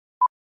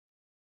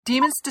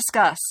Demons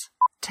Discuss,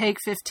 Take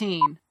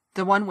 15,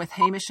 the one with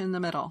Hamish in the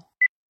middle.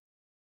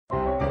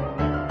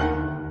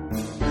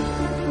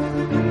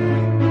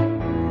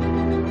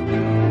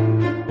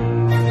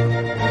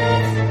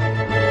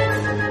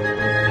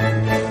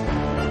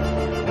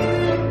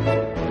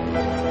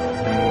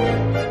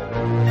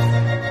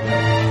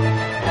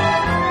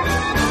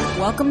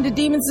 Welcome to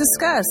Demons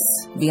Discuss,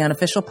 the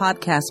unofficial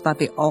podcast about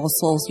the All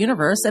Souls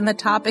universe and the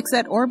topics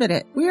that orbit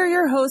it. We are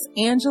your hosts,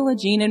 Angela,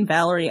 Jean, and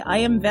Valerie. I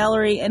am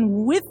Valerie,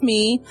 and with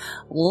me,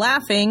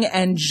 laughing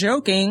and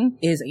joking,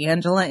 is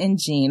Angela and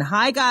Jean.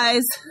 Hi,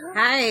 guys.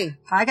 Hi.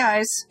 Hi,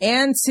 guys.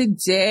 And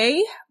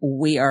today,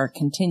 we are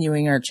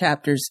continuing our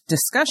chapters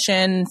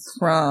discussion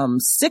from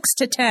 6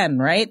 to 10,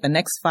 right? The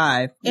next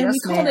 5. And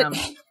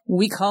Yes,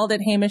 we called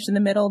it Hamish in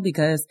the Middle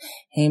because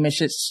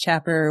Hamish's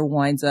chapter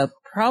winds up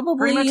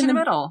probably Pretty much in the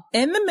middle.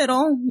 In the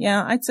middle.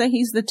 Yeah, I'd say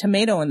he's the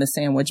tomato in the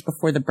sandwich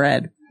before the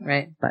bread.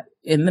 Right. But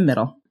in the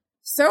middle.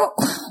 So,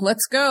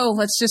 let's go.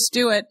 Let's just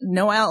do it.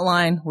 No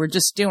outline. We're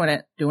just doing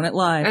it. Doing it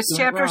live. It's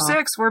chapter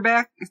 6. We're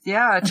back.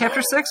 Yeah,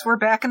 chapter 6. We're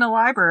back in the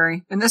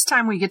library. And this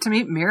time we get to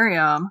meet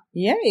Miriam.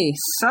 Yay.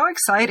 So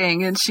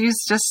exciting. And she's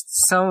just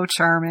so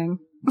charming.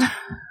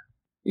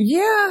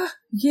 Yeah.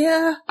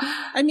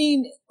 I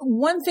mean,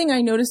 one thing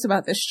I noticed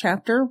about this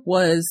chapter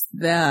was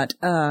that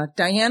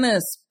Diana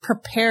is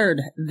prepared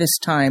this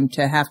time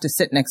to have to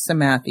sit next to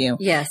Matthew.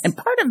 Yes. And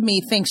part of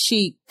me thinks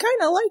she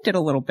kind of liked it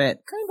a little bit.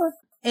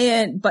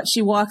 But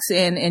she walks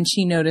in and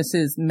she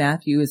notices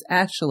Matthew is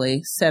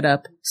actually set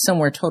up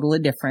somewhere totally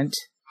different.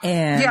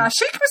 And Yeah,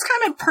 she was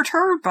kind of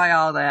perturbed by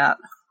all that.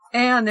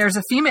 And there's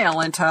a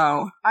female in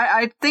tow.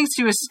 I think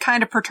she was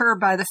kind of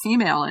perturbed by the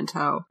female in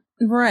tow.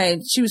 Right.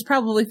 She was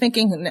probably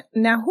thinking,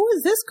 now who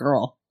is this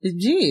girl?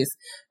 Jeez.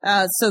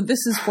 So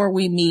this is where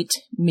we meet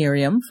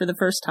Miriam for the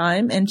first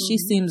time, and she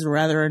seems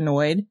rather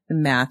annoyed.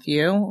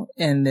 Matthew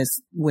and this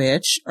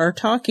witch are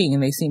talking,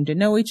 and they seem to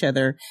know each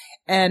other.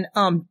 And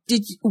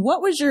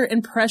what was your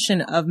impression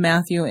of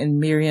Matthew and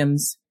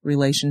Miriam's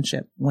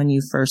relationship when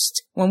we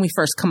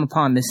first come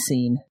upon this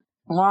scene?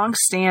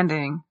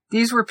 Long-standing.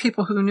 These were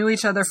people who knew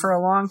each other for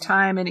a long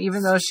time, and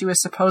even though she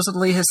was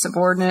supposedly his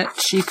subordinate,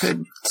 she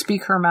could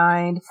speak her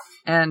mind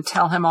and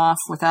tell him off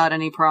without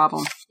any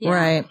problem. Yeah.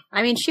 Right.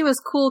 I mean, she was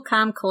cool,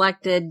 calm,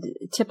 collected,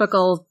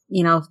 typical,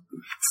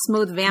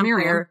 smooth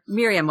vampire.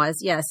 Miriam was,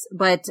 yes.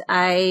 But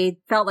I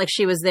felt like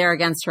she was there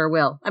against her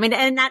will. I mean,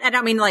 I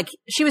don't mean like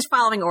she was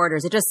following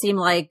orders. It just seemed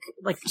like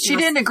She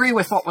didn't agree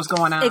with what was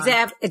going on.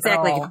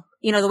 Exactly. Oh.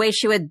 The way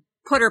she would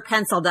put her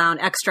pencil down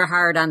extra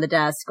hard on the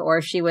desk,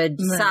 or she would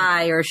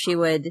sigh, or she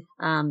would,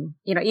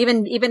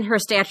 even her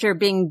stature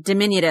being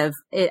diminutive,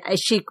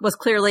 she was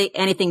clearly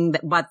anything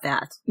but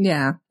that.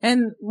 Yeah.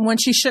 And when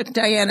she shook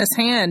Diana's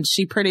hand,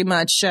 she pretty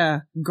much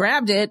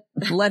grabbed it,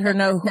 let her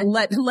know,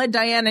 let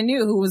Diana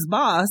knew who was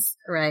boss.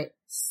 Right.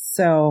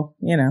 So,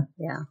 Yeah.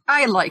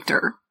 I liked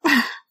her.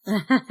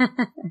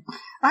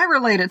 I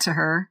related to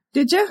her.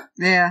 Did you?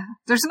 Yeah.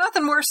 There's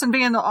nothing worse than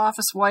being the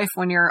office wife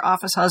when your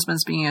office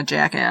husband's being a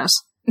jackass.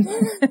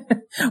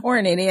 Or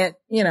an idiot,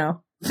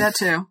 That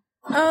too.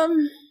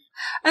 Um,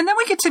 And then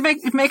we get to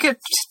make it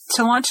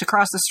to lunch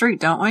across the street,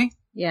 don't we?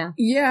 Yeah.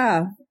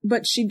 Yeah,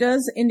 but she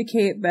does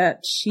indicate that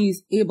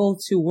she's able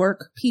to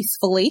work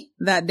peacefully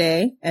that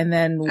day. And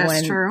then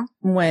That's true.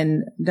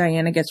 when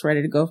Diana gets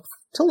ready to go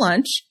to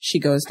lunch, she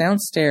goes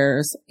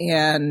downstairs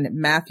and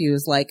Matthew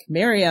is like,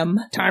 Miriam,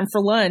 time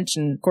for lunch.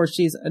 And of course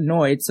she's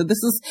annoyed. So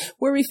this is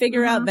where we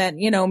figure out that,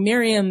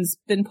 Miriam's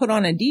been put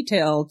on a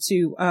detail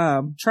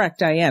to track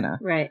Diana.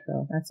 Right.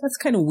 So that's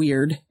kind of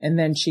weird. And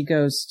then she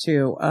goes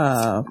to,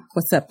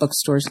 what's that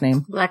bookstore's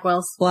name?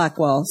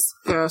 Blackwell's.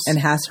 Yes. And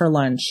has her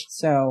lunch.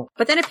 So.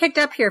 But then it picked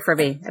up here for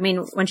me. I mean,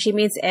 when she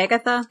meets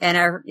Agatha and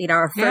our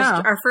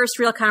first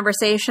real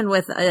conversation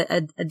with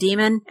a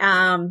demon.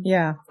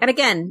 Yeah. And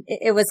again,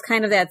 it was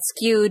kind of that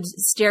skewed,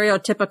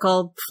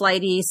 stereotypical,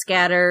 flighty,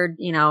 scattered,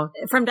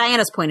 from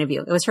Diana's point of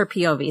view. It was her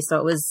POV. So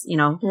it was,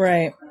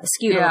 Right.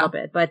 skewed a little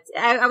bit. But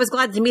I was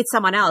glad to meet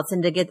someone else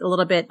and to get a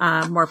little bit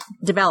more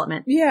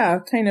development. Yeah,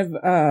 kind of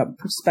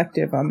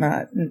perspective on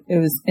that. And it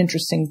was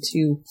interesting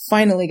to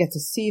finally get to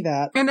see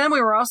that. And then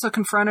we were also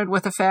confronted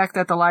with the fact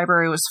that the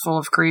library was full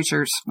of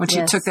creatures. When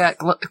she took that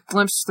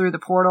glimpse through the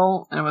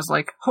portal, and it was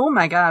like, oh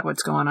my God,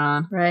 what's going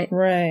on? Right.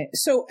 Right.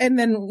 So, and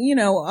then,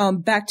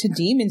 back to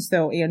demons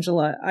though,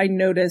 Angela, I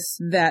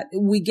noticed that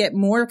we get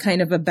more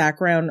kind of a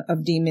background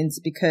of demons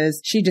because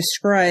she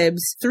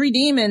describes 3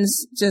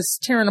 demons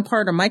just tearing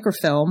apart a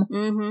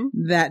microfilm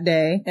that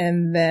day.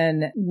 And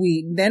then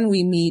we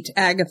meet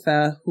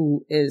Agatha,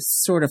 who is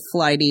sort of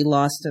flighty,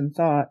 lost in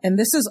thought. And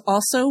this is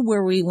also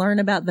where we learn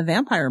about the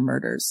vampire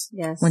murders.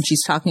 Yes. When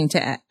she's talking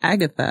to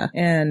Agatha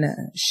and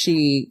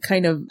she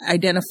kind of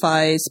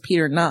identifies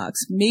Peter Knox.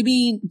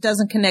 Maybe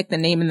doesn't connect the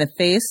name and the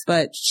face,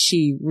 but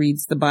she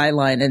reads the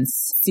byline and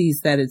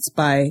sees that it's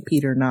by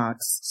Peter Knox.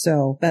 equinox.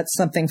 So that's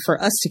something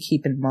for us to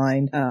keep in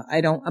mind.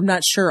 I'm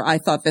not sure I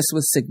thought this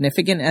was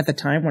significant at the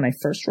time when I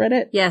first read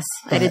it. Yes,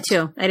 I did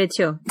too.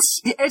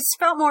 It's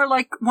felt more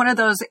like one of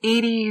those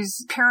 80s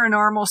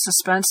paranormal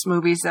suspense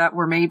movies that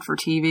were made for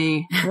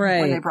TV.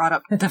 Right. When they brought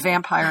up the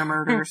vampire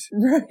murders.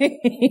 Right.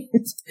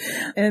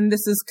 And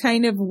this is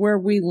kind of where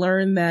we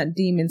learn that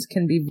demons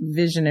can be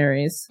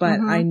visionaries. But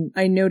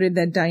I noted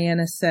that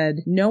Diana said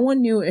no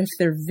one knew if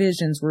their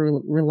visions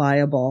were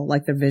reliable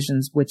like the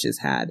visions witches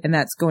had. And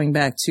that's going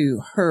back to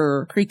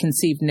her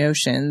preconceived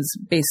notions,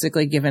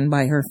 basically given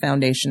by her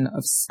foundation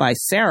by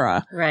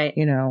Sarah. Right.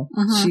 You know,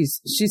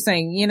 she's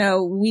saying, you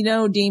know, we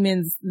know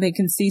demons, they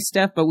can see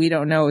stuff, but we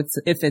don't know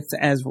if it's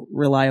as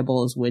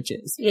reliable as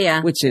witches.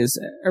 Yeah. Which is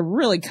a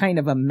really kind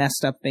of a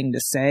messed up thing to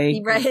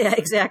say. Right. Yeah,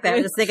 exactly. I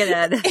was just thinking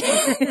that.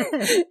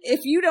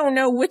 If you don't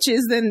know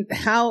witches, then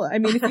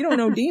if you don't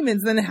know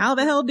demons, then how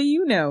the hell do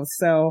you know?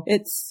 So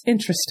it's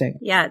interesting.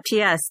 Yeah.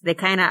 P.S. They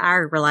kind of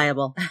are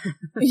reliable.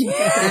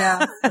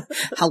 Yeah.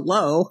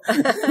 Hello.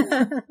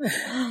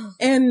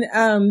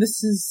 And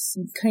this is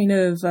kind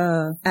of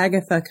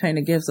Agatha kind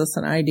of gives us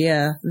an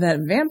idea that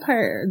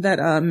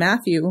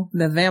Matthew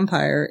the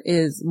vampire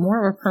is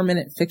more of a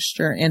permanent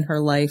fixture in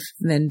her life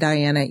than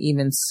Diana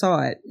even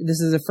saw it. This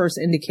is the first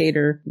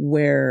indicator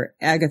where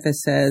Agatha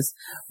says,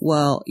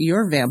 well,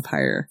 you're a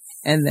vampire.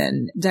 And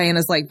then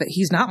Diana's like, but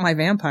he's not my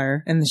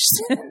vampire. And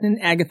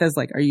Agatha's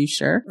like, are you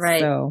sure? Right.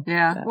 So,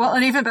 yeah. Well,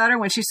 and even better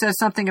when she says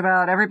something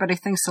about everybody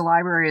thinks the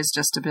library is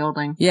just a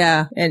building.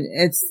 Yeah. And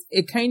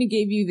it kind of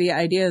gave you the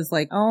idea is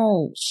like,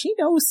 oh, she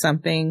knows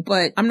something,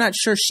 but I'm not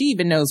sure she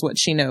even knows what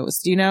she knows.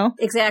 Do you know?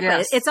 Exactly.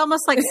 Yes. It's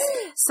almost like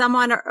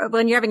someone,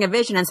 when you're having a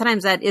vision, and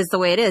sometimes that is the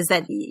way it is,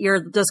 that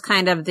you're just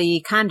kind of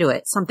the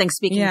conduit, something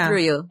speaking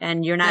through you,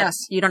 and you're not,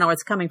 you don't know where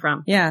it's coming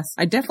from. Yes.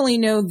 I definitely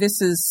know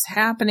this is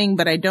happening,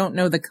 but I don't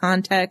know the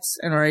context,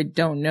 or I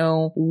don't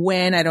know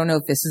when. I don't know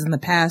if this is in the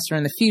past or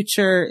in the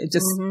future. It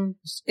just,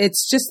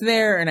 it's just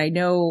there, and I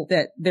know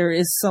that there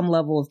is some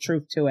level of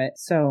truth to it.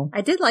 So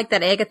I did like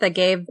that Agatha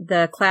gave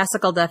the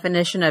classical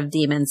definition of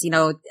demons. You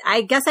know,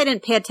 I guess I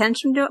didn't pay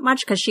attention to it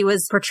much because she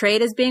was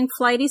portrayed as being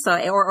flighty,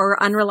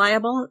 or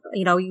unreliable.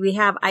 You know,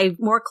 I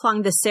more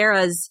clung to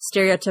Sarah's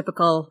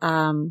stereotypical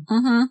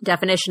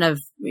definition of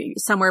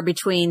somewhere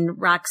between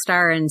rock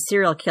star and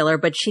serial killer,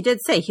 but she did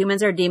say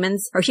humans are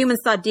demons, or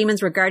humans thought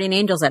demons were guardian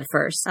angels at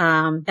first.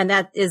 And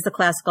that is the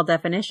classical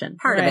definition.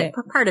 Part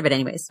of it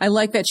anyways. I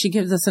like that she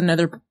gives us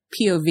another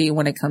POV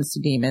when it comes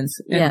to demons.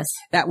 And yes.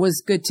 That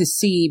was good to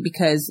see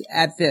because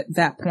at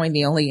that point,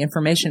 the only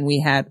information we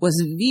had was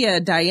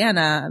via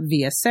Diana,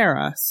 via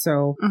Sarah.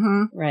 So,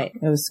 right.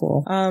 It was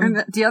cool.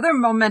 And the other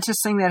momentous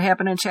thing that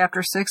happened in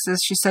chapter 6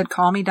 is she said,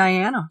 call me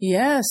Diana.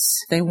 Yes.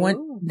 They went,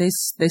 they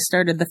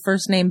started the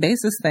first name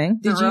basis thing.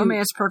 The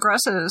romance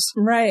progresses.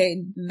 Right.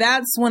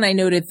 That's when I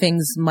noted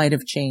things might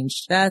have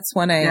changed. That's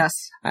when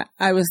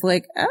I was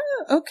like, oh,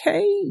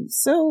 okay,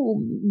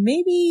 so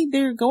maybe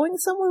they're going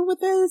somewhere with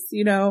this,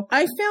 you know.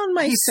 I found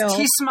myself...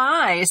 He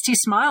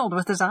smiled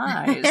with his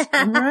eyes.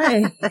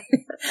 Right.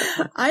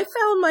 I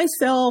found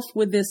myself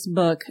with this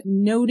book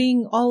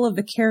noting all of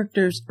the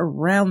characters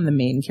around the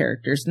main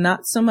characters,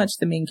 not so much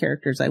the main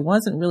characters. I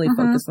wasn't really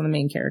focused on the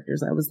main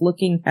characters. I was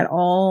looking at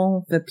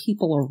all the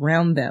people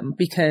around them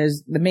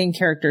because the main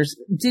characters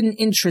didn't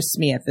interest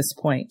me at this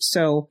point.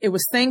 So it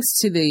was thanks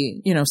to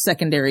the,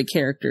 secondary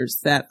characters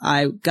that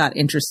I got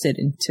interested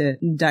into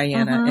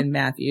Diana and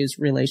Matthew's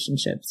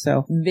relationship.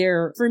 So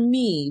for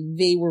me,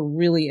 they were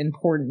really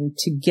important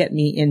to get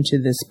me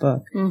into this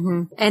book.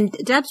 And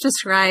Deb's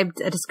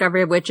described A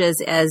Discovery of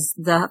Witches as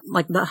the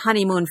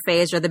honeymoon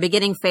phase or the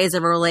beginning phase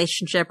of a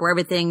relationship where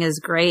everything is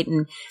great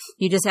and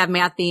you just have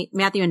Matthew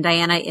and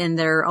Diana in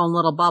their own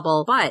little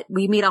bubble. But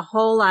we meet a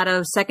whole lot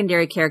of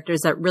secondary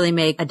characters that really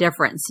make a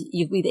difference.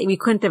 We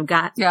couldn't have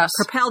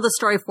propelled the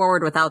story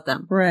forward without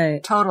them.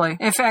 Right. Totally.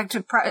 In fact,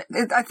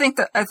 I think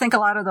a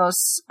lot of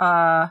those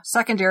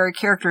secondary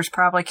characters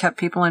probably kept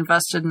people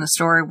invested in the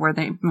story where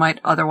they might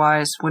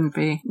otherwise wouldn't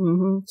be.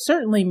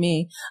 Certainly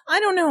me. I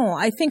don't know.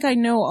 I think I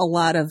know a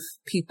lot of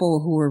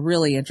people who are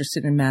really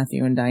interested in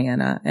Matthew and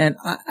Diana, and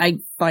I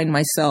find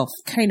myself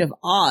kind of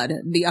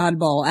the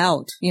oddball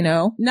out,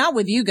 not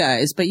with you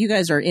guys, but you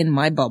guys are in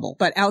my bubble.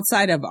 But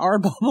outside of our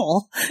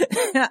bubble,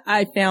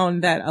 I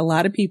found that a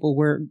lot of people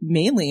were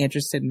mainly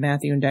interested in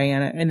Matthew and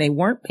Diana, and they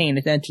weren't paying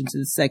attention to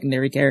the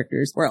secondary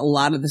characters where a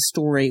lot of the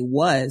story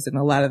was and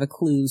a lot of the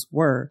clues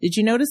were. Did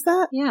you notice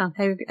that? Yeah,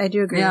 I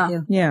do agree with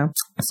you. Yeah.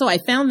 So I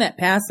found that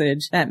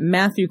passage that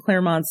Matthew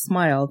Claremont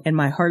smiled and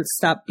my heart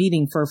stopped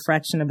beating for a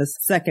fraction of a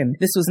second.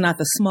 This was not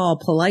the small,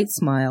 polite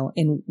smile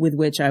with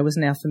which I was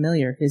now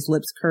familiar. His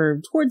lips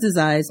curved towards his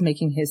eyes,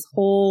 making his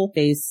whole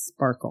face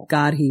sparkle.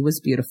 God, he was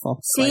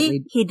beautiful. See,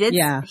 slightly. he did.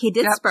 Yeah. He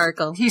did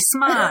sparkle. He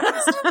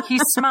smized. He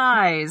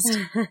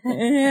smized.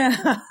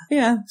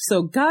 Yeah.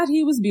 So God,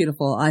 he was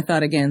beautiful. I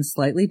thought again,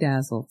 slightly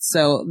dazzled.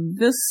 So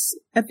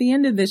at the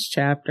end of this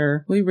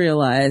chapter, we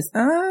realized,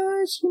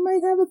 she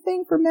might have a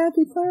thing for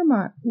Matthew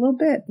Claremont. A little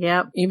bit.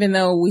 Yep. Even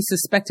though we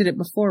suspected it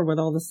before with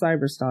all the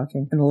cyber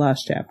stalking in the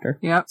last chapter.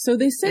 Yep. So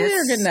they say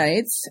their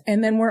goodnights,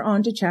 and then we're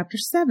on to chapter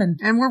 7.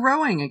 And we're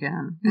rowing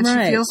again. And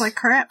she feels like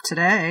crap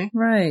today.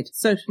 Right.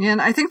 So,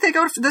 and I think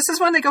this is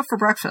when they go for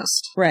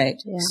breakfast. Right.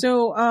 Yeah.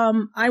 So,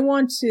 I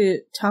want to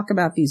talk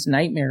about these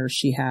nightmares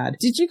she had.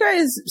 Did you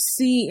guys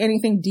see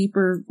anything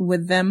deeper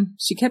with them?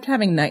 She kept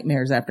having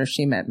nightmares after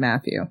she met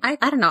Matthew. I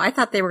don't know. I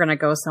thought they were going to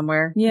go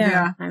somewhere.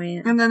 Yeah. I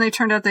mean, and then they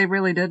turned out they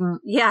really didn't.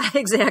 Yeah,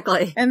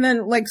 exactly. And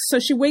then, so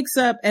she wakes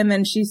up and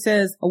then she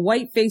says, a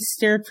white face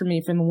stared for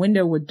me from the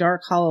window with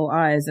dark, hollow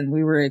eyes. And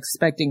we were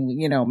expecting,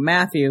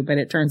 Matthew, but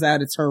it turns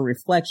out it's her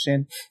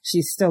reflection.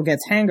 She still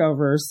gets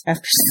hangovers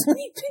after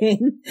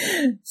sleeping.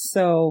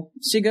 So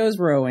she goes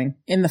rowing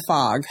in the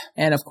fog.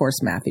 And of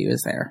course, Matthew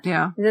is there.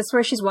 Yeah. Is this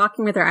where she's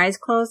walking with her eyes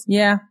closed?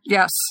 Yeah.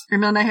 Yes.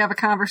 And then they have a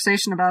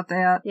conversation about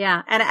that.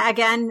 Yeah. And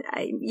again,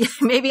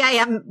 maybe I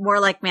am more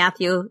like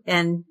Matthew.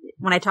 And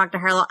when I talk to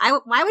Harlow,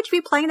 why would you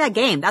be playing that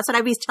game? That's what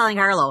I was telling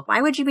Harlow.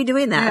 Why would you be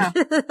doing that?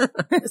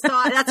 Yeah.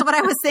 So that's what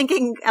I was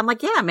thinking. I'm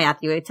like, yeah,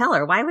 Matthew, tell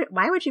her. Why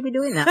would you be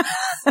doing that?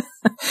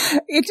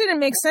 It didn't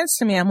make sense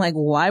to me. I'm like,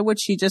 why would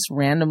she just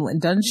randomly?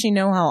 Doesn't she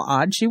know how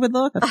odd she would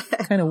look?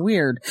 That's kind of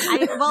weird.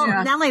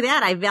 Not only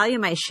that, I value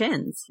my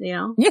shins,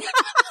 Yeah.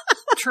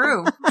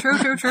 True.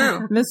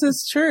 This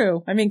is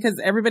true. I mean, because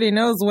everybody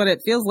knows what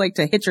it feels like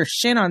to hit your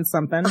shin on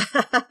something.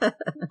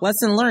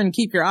 Lesson learned,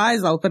 keep your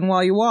eyes open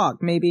while you walk.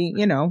 Maybe,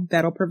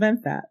 that'll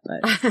prevent that.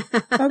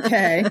 But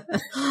okay.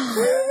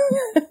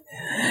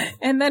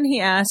 And then he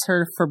asks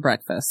her for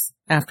breakfast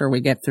after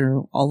we get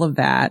through all of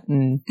that.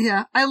 And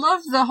yeah, I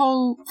love the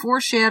whole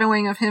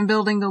foreshadowing of him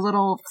building the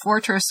little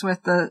fortress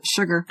with the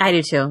sugar. I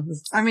do too.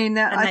 I mean,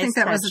 I think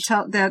that was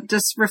that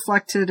just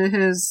reflected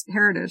his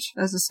heritage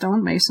as a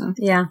stonemason.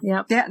 Yeah,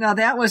 yep.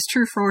 That was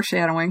true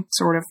foreshadowing,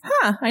 sort of.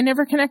 I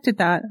never connected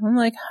that. I'm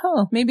like,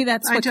 maybe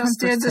that's what I just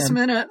did this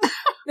minute.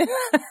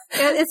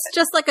 It's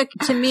just like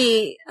to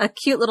me, a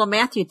cute little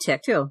Matthew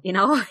tick too. He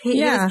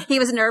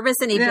was nervous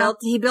and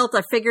he built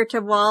a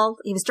figurative wall.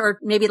 He was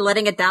maybe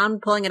letting it down,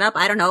 pulling it up.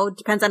 I don't know. It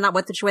depends on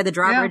which way the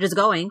drawbridge is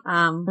going.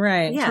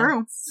 Right. Yeah.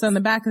 True. So in the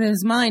back of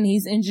his mind,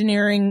 he's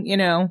engineering,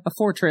 a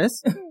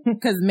fortress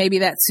because maybe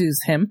that soothes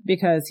him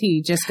because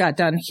he just got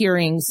done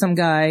hearing some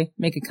guy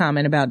make a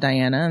comment about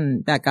Diana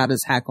and that got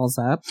his hackles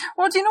up.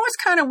 Well, do you know what's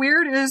kind of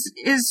weird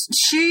is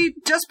she,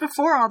 just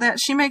before all that,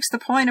 she makes the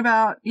point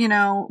about,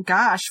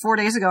 gosh, 4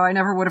 days ago, I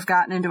never would have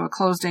gotten into a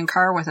closed-in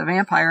car with a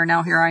vampire.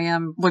 Now here I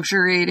am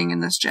luxuriating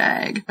in this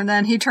Jag. And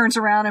then he turns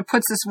around and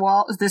puts this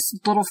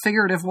little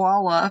figurative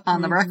wall up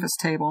on the breakfast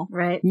table.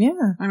 Right. Yeah.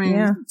 I mean,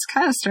 it's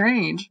kind of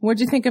strange.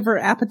 What'd you think of her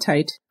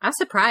appetite? I was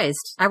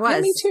surprised. I was.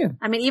 Yeah, me too.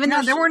 I mean, even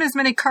though there weren't as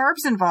many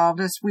carbs involved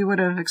as we would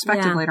have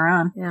expected later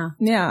on. Yeah.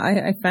 Yeah,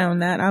 I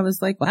found that. I was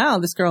like, wow,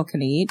 this girl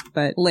can eat.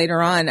 But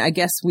later on, I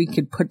guess we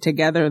could put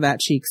together that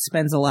she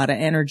expends a lot of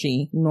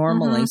energy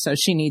normally, so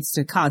she needs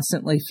to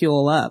constantly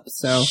fuel up.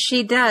 So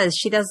she does.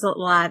 She does a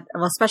lot.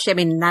 Well, especially, I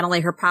mean, not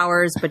only her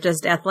powers, but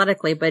just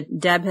athletically. But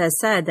Deb has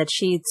said that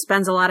she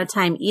spends a lot of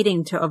time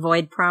eating to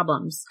avoid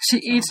problems. She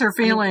eats her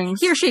feelings.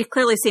 Here, she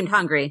clearly seemed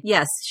hungry.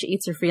 Yes, she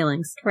eats her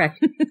feelings. Correct.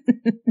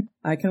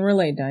 I can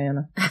relate,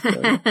 Diana.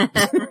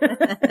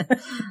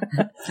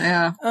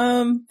 Yeah.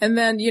 And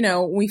then,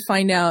 we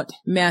find out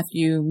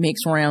Matthew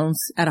makes rounds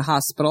at a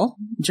hospital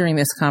during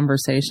this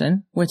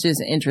conversation, which is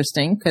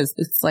interesting because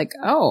it's like,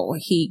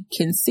 he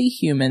can see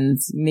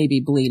humans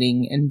maybe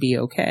bleeding and be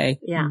okay.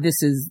 Yeah.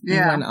 This is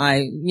when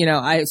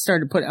I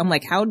started I'm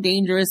like, how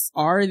dangerous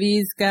are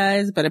these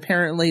guys? But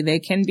apparently they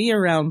can be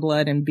around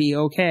blood and be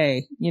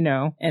okay,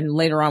 and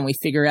later on we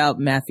figure out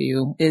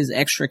Matthew is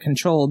extra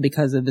controlled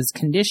because of his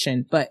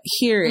condition. But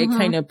here it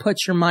kind of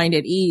puts your mind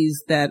at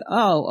ease that,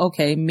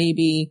 okay,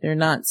 maybe they're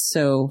not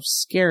so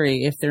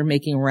scary if they're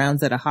making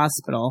rounds at a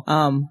hospital.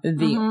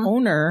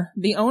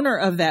 The owner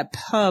of that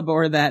pub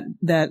or that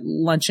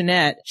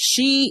luncheonette,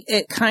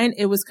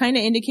 it was kind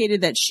of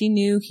indicated that she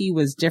knew he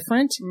was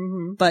different,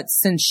 but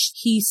since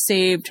he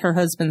saved her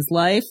husband's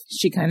life,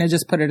 she kind of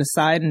just put it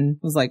aside and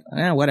was like,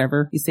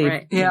 whatever. He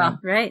saved,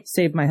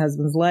 saved my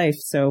husband's life,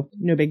 so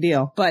no big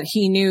deal. But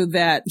he knew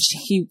that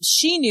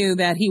she knew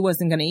that he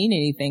wasn't going to eat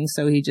anything,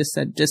 so he just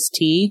said, just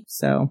tea.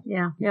 So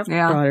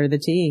brought her the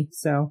tea.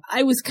 So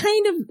I was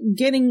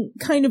getting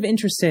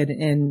interested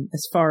in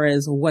as far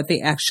as what they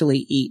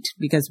actually eat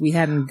because we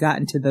hadn't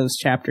gotten to those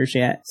chapters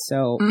yet.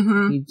 So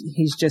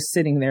he's just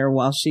sitting there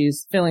while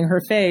she's filling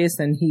her face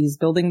and he's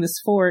building this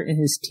fort and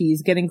his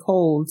tea's getting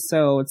cold.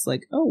 So it's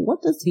like,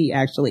 what does he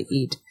actually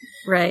eat?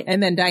 Right.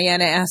 And then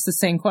Diana asked the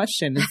same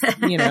question,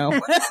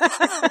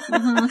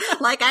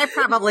 Like I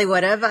probably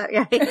would have.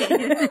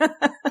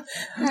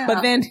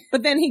 But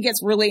then he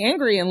gets really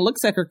angry and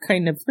looks at her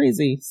kind of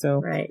crazy.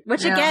 So right.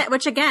 Which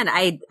again,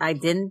 I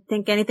didn't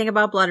think anything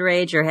about blood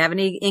rage or have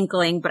any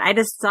inkling, but I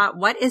just thought,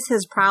 what is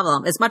his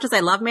problem? As much as I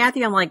love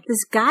Matthew, I'm like,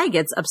 this guy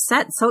gets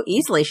upset so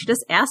easily. She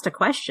just asked a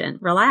question.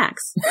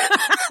 Relax.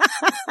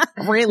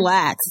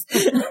 Relax.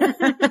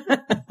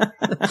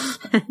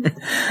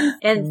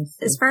 And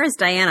as far as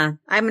Diana,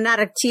 I'm not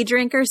a tea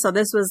drinker, so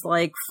this was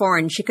like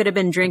foreign. She could have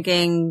been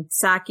drinking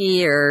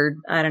sake or,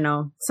 I don't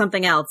know,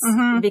 something else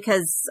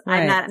because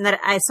I'm not,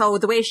 I saw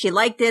the way she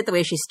liked it, the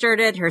way she stirred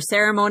it, her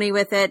ceremony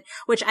with it,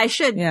 which I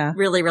should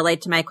really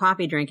relate to my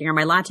coffee drinking or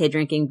my latte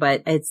drinking,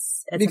 but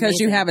it's because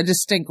amazing. you have a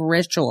distinct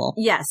ritual.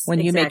 Yes. When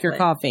you make your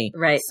coffee.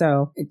 Right.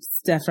 So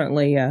it's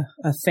definitely a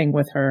thing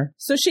with her.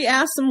 So she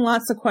asks him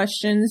lots of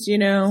questions, you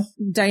know.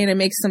 Diana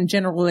makes some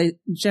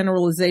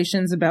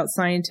generalizations about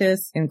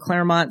scientists, and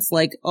Claremont's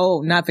like,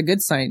 oh, not the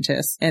good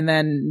scientist. And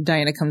then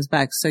Diana comes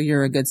back, so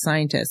you're a good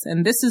scientist.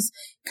 And this is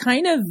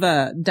kind of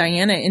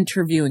Diana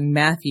interviewing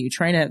Matthew,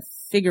 trying to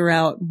figure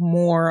out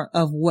more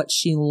of what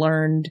she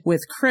learned with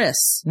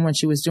Chris when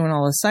she was doing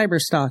all the cyber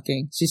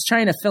stalking. She's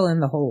trying to fill in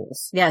the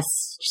holes. Yes.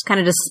 She's kind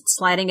of just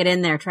sliding it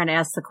in there, trying to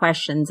ask the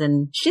questions.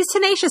 And she's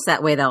tenacious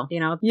that way, though,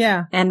 you know?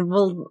 Yeah. And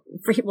we'll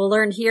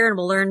learn here and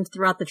we'll learn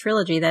throughout the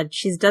trilogy that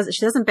she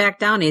doesn't back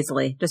down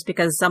easily just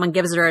because someone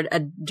gives her a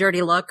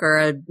dirty look or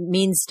a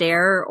mean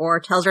stare or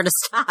tells her to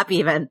stop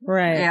even.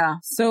 Right. Yeah.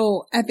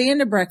 So at the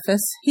end of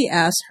breakfast, he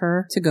asked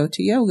her to go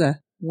to yoga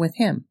with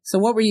him. So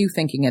what were you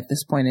thinking at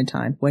this point in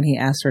time when he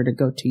asked her to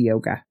go to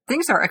yoga?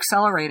 Things are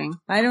accelerating.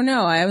 I don't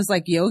know. I was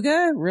like,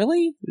 yoga?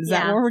 Really? Is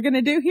that what we're going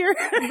to do here?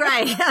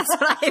 Right. That's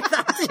what I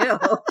thought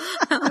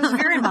too. It was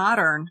very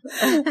modern.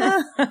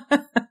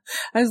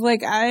 I was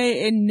like,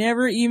 it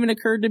never even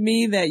occurred to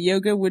me that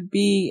yoga would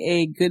be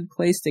a good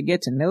place to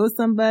get to know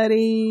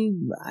somebody.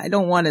 I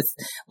don't want to,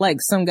 like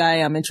some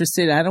guy I'm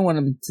interested in, I don't want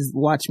him to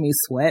watch me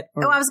sweat.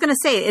 I was going to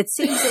say, it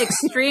seems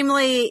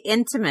extremely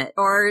intimate,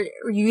 or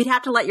you'd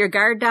have to let your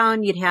guard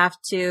down. You'd have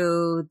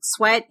to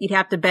sweat. You'd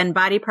have to bend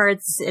body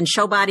parts and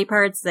show body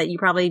parts that you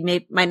probably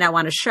might not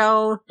want to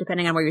show,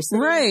 depending on where you're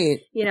sitting. Right.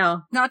 You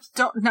know, not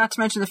to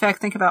mention the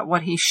fact. Think about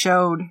what he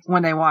showed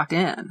when they walked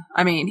in.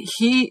 I mean,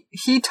 he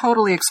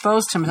totally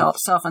exposed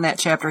himself in that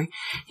chapter.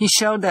 He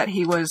showed that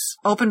he was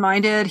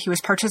open-minded. He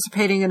was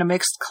participating in a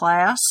mixed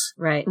class.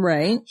 Right.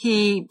 Right.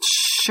 He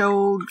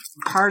showed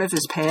part of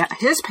his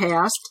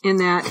past in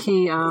that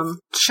he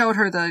showed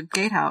her the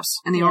gatehouse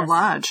in the old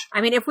lodge.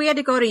 I mean, if we had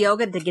to go to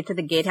yoga to get to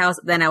the gatehouse,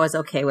 then I was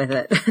okay with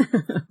it.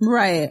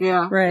 Right.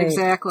 Yeah. Right.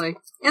 Exactly.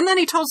 And then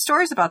he told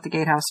stories about the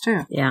gatehouse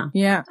too. Yeah.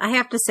 Yeah. I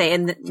have to say,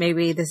 and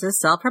maybe this is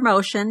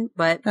self-promotion,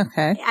 but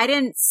okay. I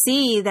didn't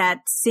see that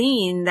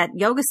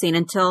yoga scene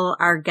until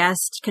our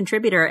guest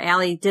contributor,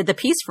 Allie, did the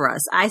piece for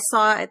us. I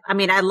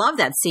love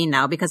that scene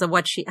now because of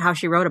how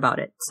she wrote about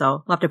it.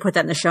 So we'll have to put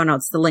that in the show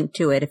notes, the link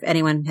to it, if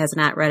anyone has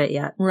not read it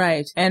yet.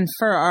 Right. And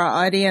for our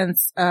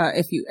audience,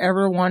 if you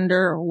ever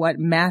wonder what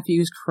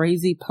Matthew's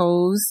crazy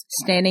pose,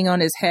 standing on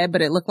his head,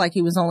 but it looked like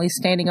he was only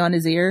standing on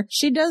his ear,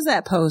 she does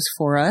that pose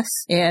for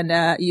us. And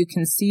you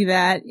can see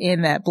that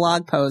in that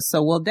blog post.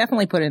 So we'll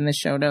definitely put it in the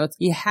show notes.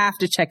 You have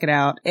to check it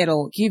out.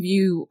 It'll give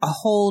you a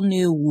whole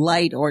new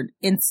light or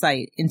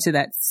insight into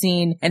that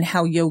scene and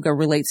how yoga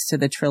relates to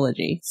the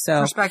trilogy.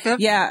 So perspective.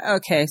 Yeah.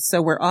 Okay.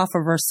 So we're off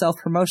of our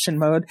self-promotion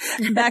mode.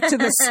 Back to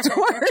the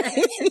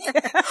story.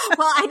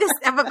 Well,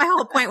 my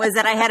whole point was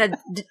that I had a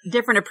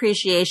different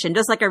appreciation.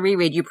 Just like a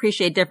reread, you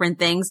appreciate different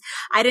things.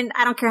 I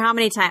don't care how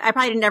many times, I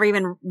probably never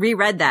even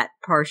reread that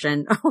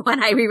portion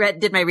when I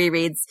did my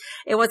rereads.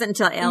 It wasn't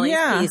until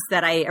Allie's piece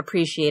that I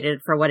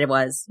appreciated for what it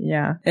was.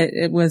 Yeah.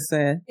 It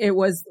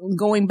was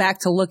going back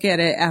to look at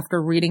it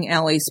after reading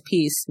Allie's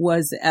piece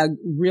was a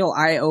real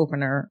eye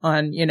opener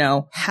on, you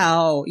know,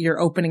 how you're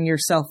opening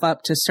yourself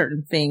up to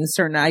certain things,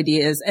 certain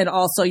ideas, and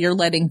also you're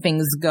letting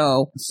things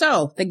go.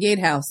 So the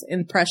gatehouse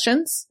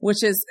impressions,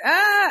 which is,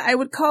 I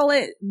would call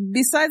it,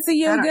 besides the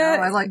yoga,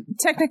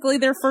 technically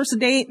their first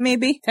date,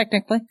 maybe.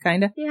 Technically,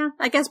 kind of. Yeah.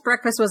 I guess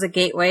breakfast was a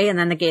gateway and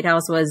then the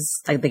gatehouse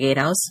was like the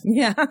gatehouse.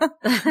 Yeah.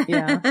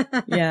 Yeah.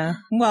 Yeah.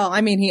 Well,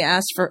 I mean, he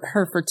asked for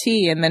her for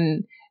tea and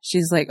then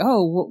she's like,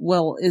 oh,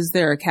 well, is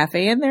there a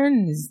cafe in there?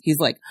 And he's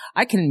like,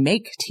 I can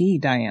make tea,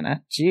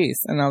 Diana. Jeez.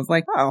 And I was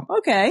like, oh,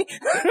 okay.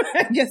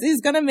 I guess he's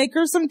going to make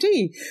her some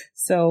tea.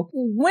 So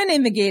when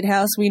in the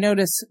gatehouse, we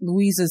notice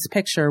Louisa's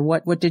picture.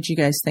 What did you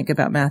guys think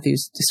about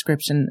Matthew's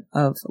description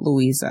of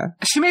Louisa?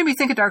 She made me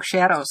think of Dark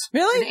Shadows.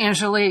 Really? And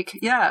Angelique.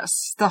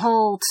 Yes. The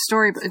whole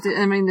story.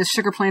 I mean, the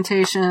sugar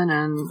plantation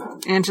and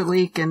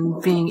Angelique and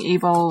being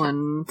evil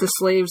and the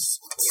slaves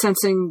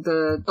sensing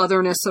the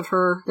otherness of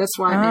her. That's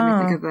why it made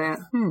me think of that.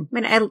 I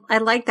mean, I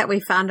like that we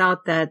found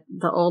out that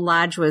the old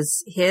lodge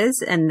was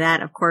his, and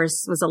that, of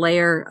course, was a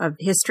layer of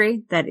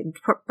history that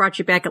brought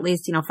you back at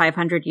least,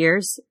 500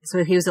 years.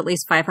 So he was at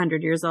least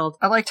 500 years old.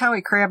 I liked how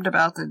he crabbed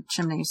about the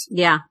chimneys.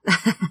 Yeah.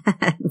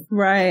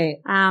 Right.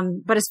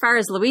 But as far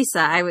as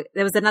Louisa,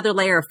 there was another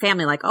layer of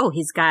family, like, oh,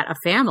 he's got a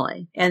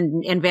family.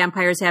 And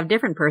vampires have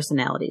different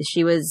personalities.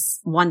 She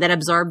was one that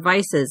absorbed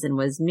vices and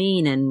was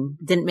mean and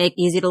didn't make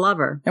easy to love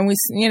her. And we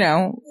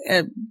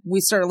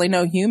certainly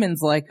know humans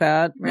like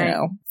that. Right.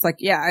 It's like,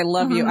 yeah, I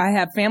love you. I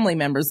have family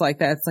members like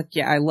that. It's like,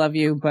 yeah, I love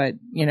you, but,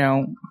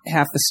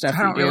 half the stuff you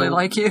do. I don't really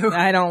like you.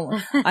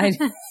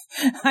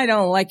 I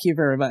don't like you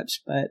very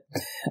much, but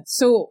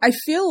so I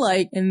feel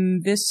like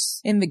in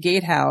the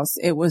Gatehouse,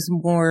 it was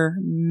more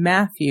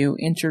Matthew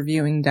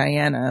interviewing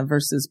Diana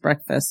versus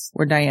Breakfast,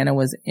 where Diana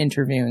was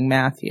interviewing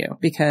Matthew,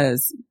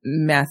 because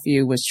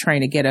Matthew was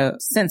trying to get a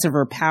sense of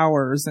her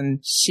powers, and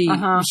she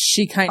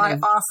kind by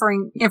of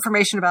offering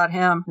information about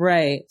him.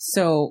 Right.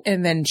 So,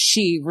 and then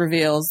she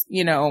reveals,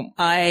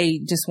 I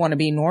just want to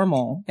be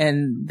normal.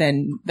 And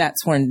then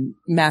that's when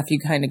Matthew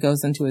kind of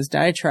goes into his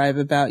diatribe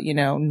about,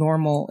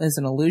 normal is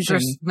an illusion.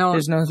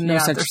 There's no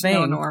such thing.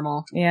 No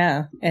normal.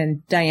 Yeah.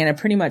 And Diana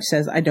pretty much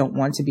says, I don't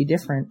want to be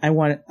different. I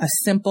want a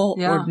simple,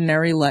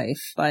 ordinary life.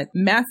 But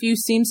Matthew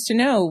seems to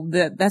know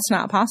that that's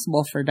not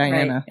possible for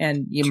Diana. Right.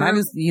 And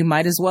you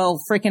might as well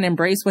freaking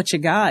embrace what you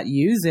got.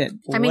 Use it.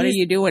 What are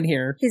you doing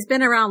here? He's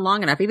been around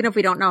long enough. Even if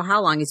we don't know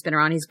how long he's been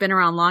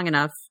around long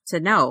enough to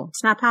know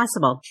it's not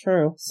possible.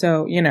 True.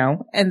 So,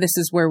 and this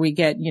is where we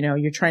get,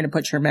 you're trying to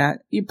put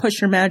you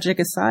push your magic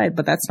aside,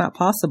 but that's not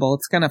possible.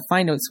 It's going to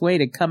find its way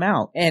to come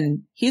out.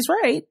 And he's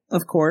right,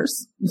 of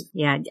course.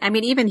 Yeah. I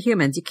mean, even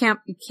humans, you can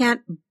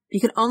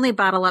only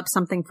bottle up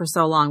something for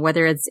so long,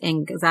 whether it's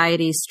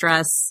anxiety,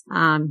 stress.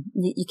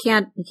 You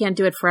can't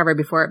do it forever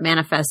before it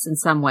manifests in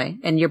some way.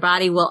 And your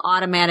body will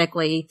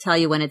automatically tell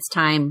you when it's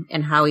time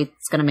and how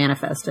it's going to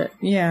manifest it.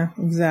 Yeah,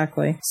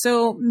 exactly.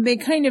 So they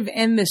kind of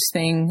end this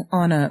thing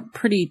on a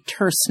pretty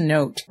terse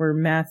note where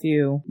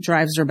Matthew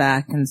drives her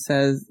back and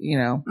says,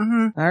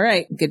 all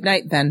right, good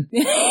night then.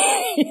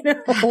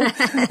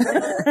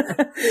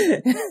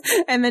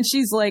 And then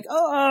she's like,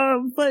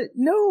 and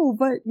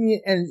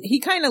he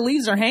kind of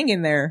leaves her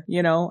hanging there,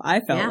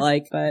 I felt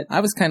like, but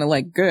I was kind of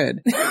like, good.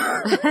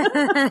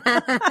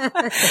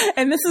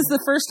 And this is the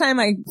first time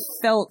I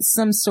felt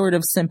some sort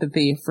of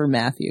sympathy for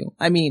Matthew.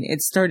 I mean,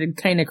 it started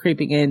kind of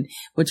creeping in,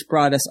 which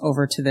brought us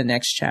over to the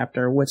next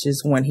chapter, which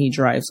is when he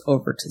drives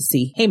over to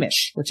see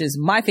Hamish, which is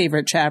my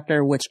favorite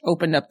chapter, which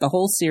opened up the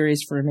whole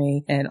series for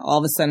me. And all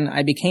of a sudden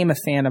I became a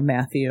fan of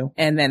Matthew.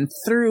 And then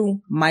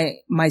through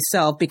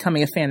myself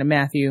becoming a fan of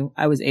Matthew,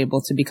 I was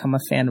able to become a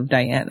fan of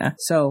Diana.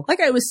 So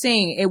like I was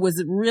saying, it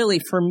was really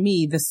for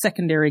me the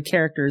secondary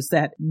characters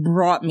that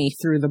brought me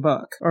through the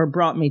book or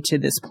brought me to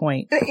this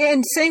point.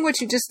 And saying what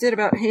you just did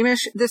about Hamish,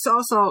 this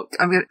also,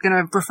 I'm going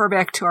to refer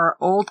back to our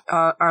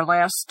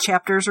last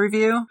chapter's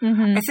review.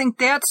 Mm-hmm. I think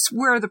that's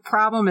where the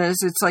problem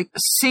is. It's like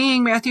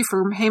seeing Matthew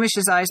from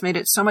Hamish's eyes made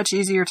it so much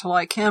easier to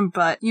like him,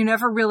 but you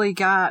never really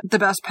got the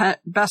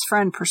best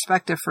friend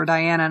perspective for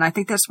Diana. And I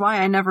think that's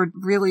why I never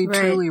really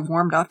truly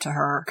warmed up to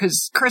her,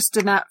 because Chris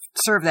did not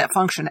serve that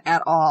function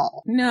at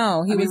all.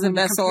 No, he was a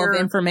vessel of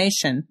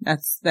information.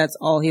 That's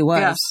all he was.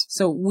 Yes.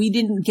 So we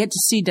didn't get to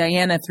see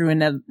Diana through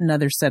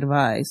another set of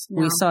eyes.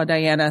 No. We saw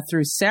Diana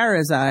through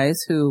Sarah's eyes,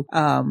 who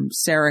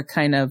Sarah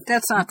kind of...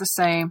 That's not the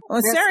same.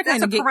 Well, Sarah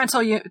kind of...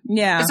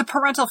 It's a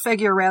parental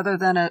figure rather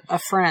than a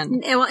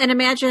friend. And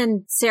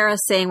imagine Sarah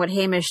saying what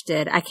Hamish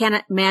did. I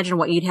can't imagine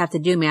what you'd have to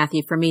do,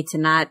 Matthew, for me to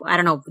not, I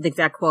don't know the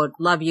exact quote,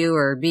 love you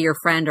or be your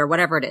friend or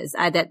whatever it is.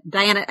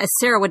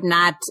 Sarah would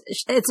not,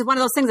 it's one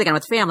of those things again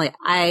with family.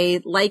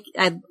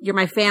 You're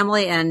my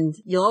family and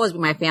you'll always be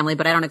my family,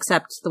 but I don't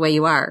accept the way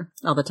you are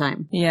all the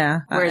time. Yeah.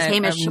 Whereas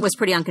Hamish was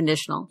pretty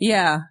unconditional.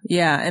 Yeah.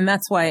 Yeah. And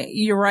that's why,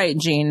 you're right,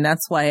 Jean.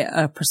 That's why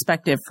a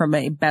perspective from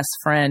a best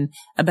friend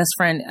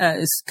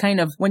is kind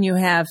of, when you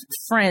have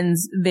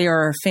friends, they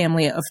are a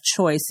family of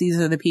choice. These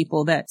are the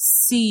people that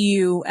see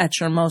you at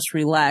your most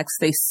relaxed.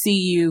 They see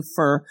you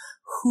for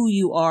who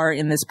you are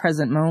in this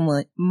present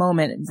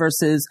moment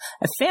versus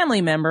a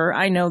family member.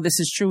 I know this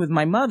is true with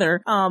my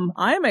mother.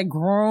 I'm a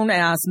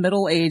grown-ass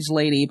middle-aged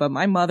lady, but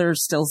my mother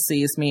still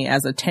sees me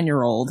as a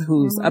 10-year-old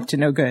who's up to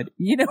no good.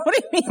 You know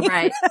what I mean?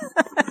 Right.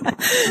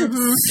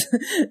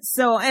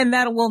 So, and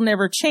that will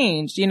never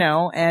change,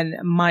 and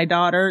my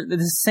daughter, the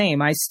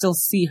same. I still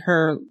see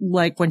her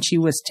like when she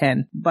was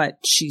 10, but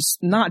she's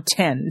not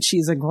 10.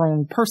 She's a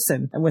grown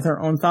person with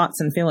her own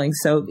thoughts and feelings.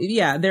 So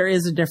yeah, there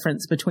is a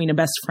difference between a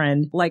best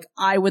friend. Like,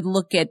 I would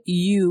look at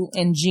you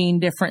and Jean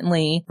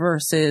differently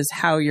versus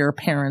how your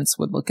parents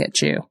would look at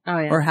you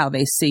or how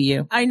they see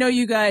you. I know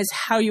you guys,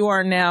 how you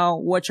are now,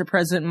 what's your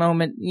present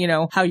moment,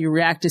 how you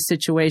react to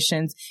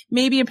situations.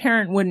 Maybe a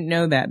parent wouldn't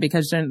know that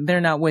because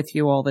they're not with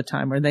you all the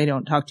time, or they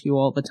don't talk to you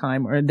all the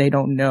time, or they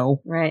don't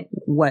know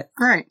what,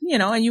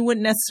 and you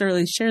wouldn't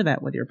necessarily share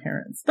that with your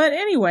parents. But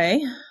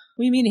anyway,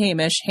 we meet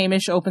Hamish.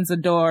 Hamish opens the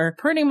door,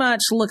 pretty much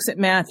looks at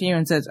Matthew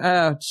and says,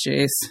 oh,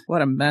 jeez,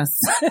 what a mess.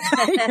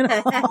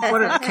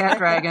 What a cat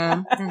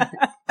dragon.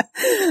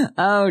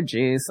 Oh,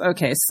 jeez.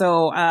 Okay,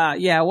 so,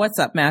 what's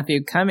up,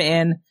 Matthew? Come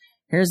in.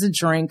 here's a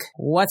drink.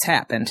 What's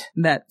happened?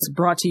 That's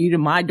brought to you to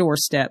my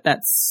doorstep.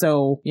 That's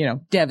so,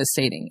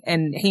 devastating.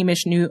 And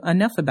Hamish knew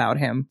enough about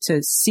him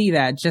to see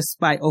that just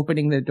by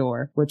opening the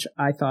door, which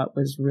I thought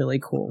was really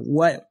cool.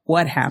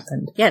 What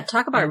happened? Yeah,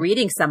 talk about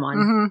reading someone.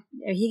 Mm-hmm.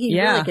 He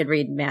really could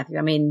read Matthew.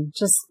 I mean,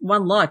 just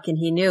one look and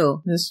he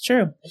knew. That's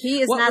true.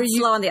 He is not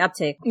slow on the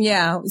uptake.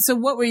 Yeah. So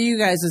what were you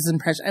guys'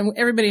 impression? And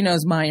everybody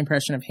knows my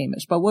impression of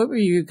Hamish, but what were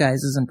you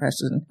guys'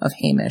 impression of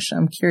Hamish?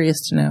 I'm curious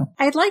to know.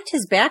 I liked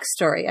his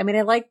backstory. I mean,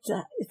 I liked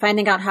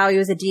finding out how he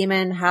was a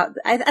demon.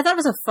 I thought it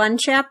was a fun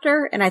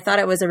chapter, and I thought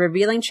it was a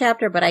revealing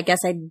chapter, but I guess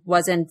I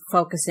wasn't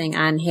focusing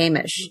on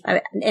Hamish.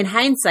 In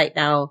hindsight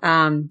now,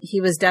 he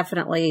was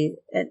definitely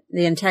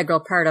the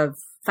integral part of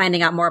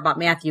finding out more about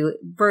Matthew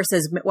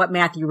versus what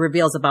Matthew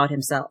reveals about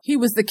himself. He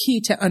was the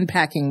key to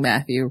unpacking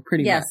Matthew,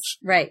 pretty much.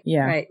 Right.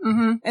 Yeah. Right.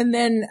 Mm-hmm. And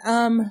then,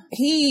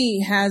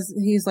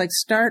 he's like,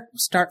 start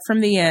from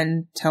the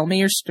end. Tell me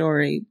your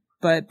story.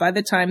 But by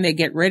the time they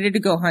get ready to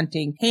go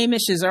hunting,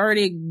 Hamish has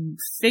already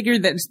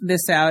figured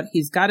this out.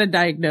 He's got a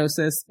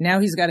diagnosis. Now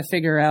he's got to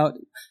figure out.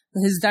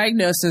 His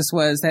diagnosis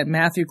was that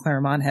Matthew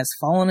Claremont has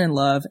fallen in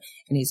love,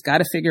 and he's got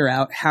to figure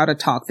out how to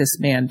talk this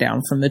man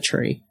down from the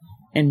tree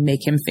and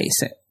make him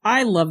face it.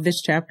 I love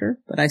this chapter,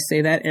 but I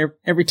say that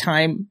every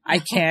time I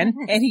can,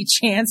 any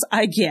chance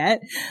I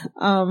get.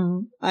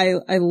 I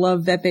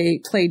love that they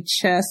played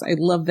chess. I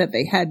love that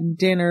they had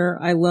dinner.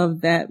 I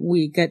love that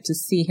we get to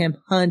see him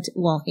hunt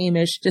while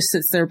Hamish just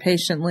sits there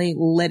patiently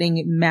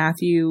letting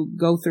Matthew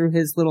go through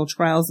his little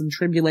trials and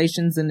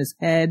tribulations in his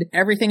head.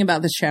 Everything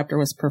about this chapter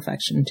was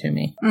perfection to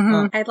me.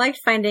 Mm-hmm. I liked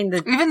finding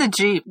even the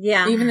Jeep.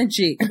 Yeah. Even the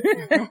Jeep.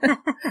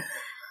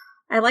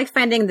 I liked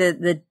finding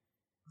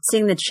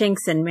seeing the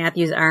chinks in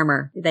Matthew's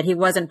armor, that he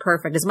wasn't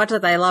perfect. As much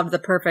as I loved the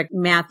perfect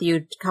Matthew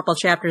a couple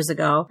chapters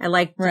ago, I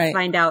like to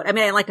find out,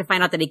 I like to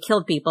find out that he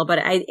killed people, but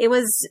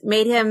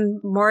made him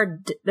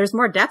there's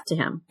more depth to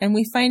him. And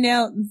we find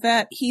out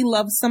that he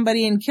loved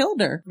somebody and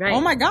killed her. Right.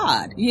 Oh my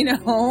God.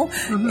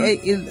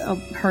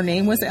 Her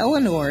name was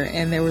Eleanor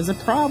and there was a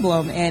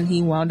problem and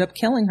he wound up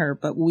killing her,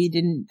 but we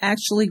didn't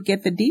actually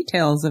get the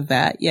details of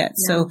that yet.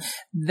 No. So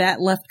that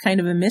left kind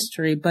of a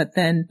mystery, but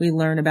then we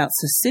learn about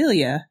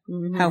Cecilia,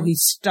 how he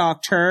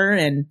stalked her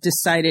and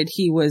decided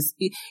he was,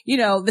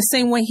 the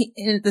same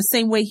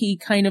way he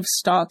kind of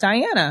stalked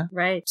Diana.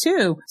 Right.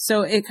 Too.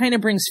 So it kind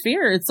of brings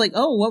fear. It's like,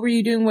 oh, what were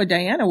you doing with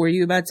Diana? Were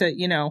you about to,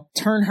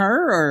 turn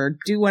her or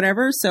do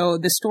whatever? So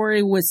the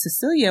story with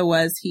Cecilia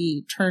was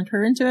he turned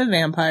her into a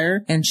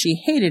vampire and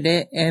she hated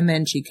it. And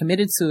then she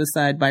committed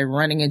suicide by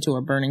running into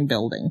a burning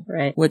building.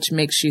 Right. Which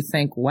makes you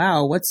think,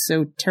 wow, what's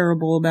so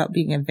terrible about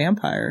being a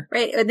vampire?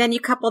 Right. And then you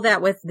couple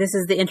that with, this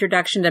is the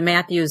introduction to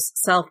Matthew's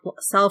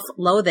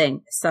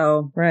self-loathing.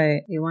 So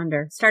right. You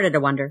started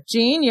to wonder.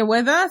 Jean, you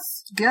with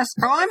us? Yes.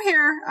 Oh, I'm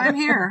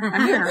here.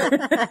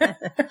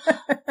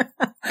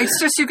 It's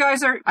just you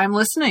guys I'm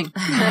listening.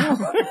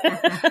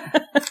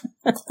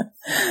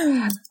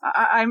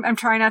 I'm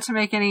trying not to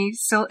make any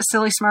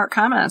silly smart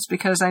comments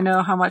because I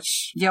know how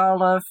much y'all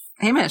love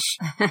Hamish.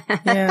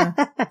 Yeah.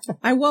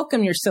 I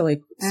welcome your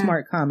silly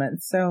smart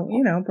comments. So,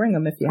 bring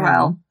them if you have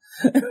them.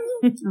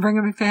 Bring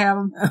him if you have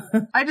him.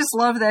 I just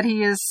love that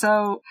he's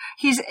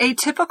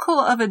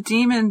atypical of a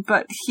demon,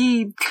 but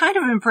he kind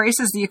of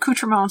embraces the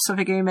accoutrements of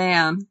a gay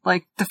man.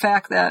 Like the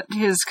fact that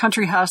his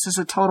country house is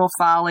a total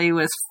folly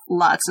with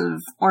lots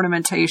of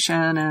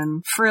ornamentation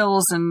and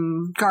frills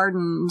and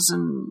gardens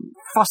and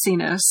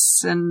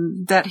fussiness,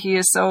 and that he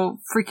is so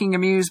freaking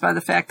amused by the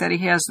fact that he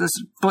has this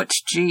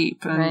butch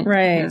Jeep and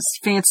his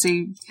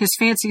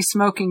fancy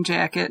smoking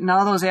jacket and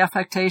all those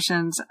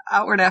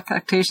outward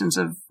affectations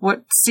of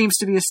what seems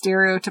to be a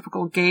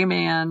stereotypical gay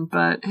man,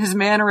 but his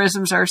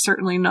mannerisms are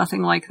certainly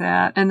nothing like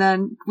that. And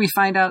then we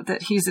find out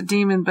that he's a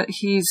demon, but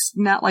he's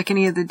not like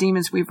any of the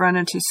demons we've run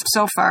into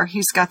so far.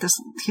 He's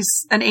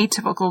an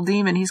atypical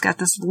demon. He's got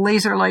this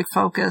laser-like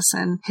focus,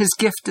 and his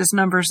gift is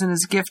numbers and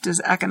his gift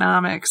is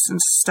economics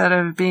instead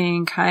of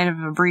being kind of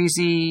a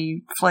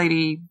breezy,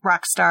 flighty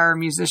rock star,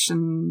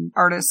 musician,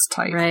 artist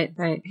type.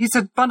 Right. He's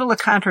a bundle of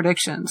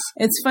contradictions.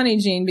 It's funny,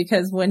 Jean,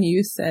 because when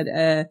you said,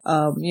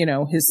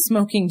 his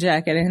smoking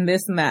jacket and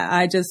this and that,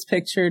 I just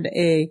pictured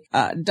a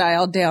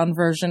dialed down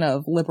version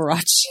of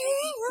Liberace.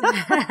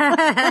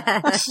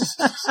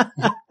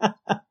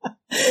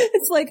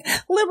 It's like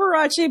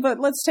Liberace, but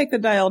let's take the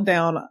dial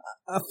down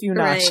a few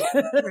notches.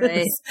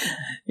 Right.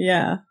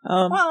 Yeah.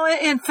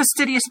 And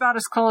fastidious about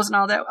his clothes and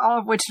all that, all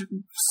of which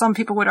some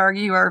people would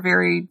argue are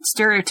very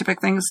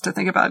stereotypic things to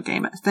think of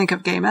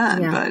gay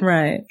men. Yeah. But,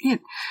 right.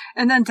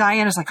 And then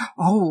Diana's like,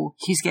 oh,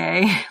 he's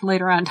gay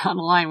later on down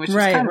the line, which is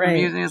kind of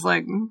amusing. It's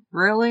like,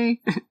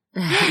 really?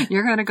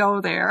 You're going to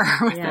go there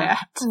with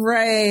that.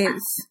 Right.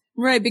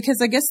 Right, because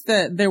I guess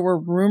there were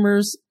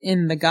rumors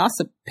in the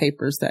gossip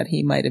newspapers that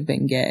he might have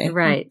been gay.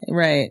 Right.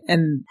 Right.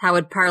 And how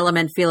would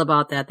Parliament feel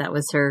about that? That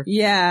was her.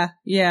 Yeah.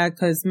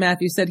 Because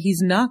Matthew said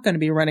he's not going to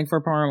be running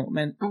for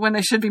Parliament. When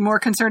they should be more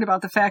concerned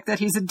about the fact that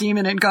he's a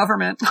demon in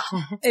government.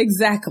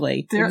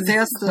 Exactly. That's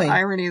the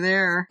irony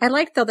there. I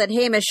like, though, that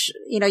Hamish,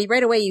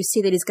 right away you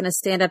see that he's going to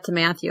stand up to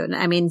Matthew. And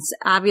I mean,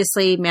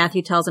 obviously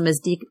Matthew tells him his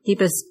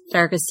deepest,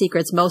 darkest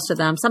secrets, most of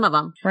them, some of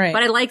them. Right.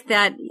 But I like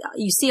that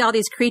you see all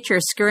these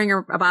creatures scurrying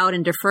about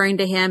and deferring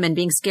to him and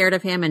being scared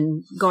of him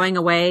and going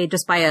away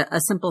just by a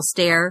simple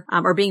stare,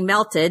 or being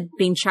melted,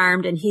 being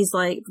charmed. And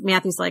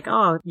Matthew's like,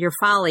 oh, your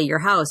folly, your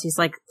house. He's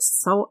like,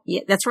 so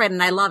yeah, that's right.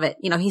 And I love it.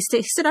 He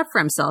stood up for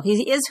himself.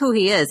 He is who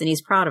he is, and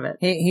he's proud of it.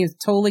 He's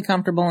totally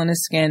comfortable in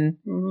his skin.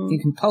 Mm-hmm. You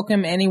can poke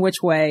him any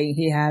which way.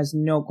 He has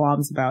no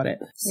qualms about it.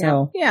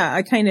 So yeah,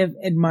 I kind of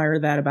admire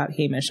that about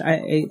Hamish.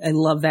 I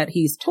love that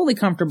he's totally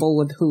comfortable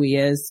with who he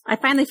is. I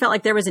finally felt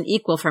like there was an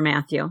equal for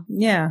Matthew.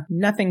 Yeah,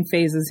 nothing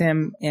phases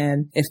him.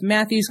 And if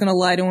Matthew's going to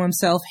lie to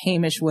himself,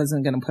 Hamish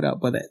wasn't going to put up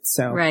with it.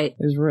 So right.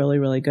 It was really,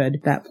 really good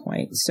at that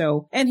point.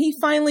 So, and he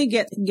finally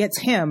gets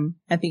him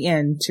at the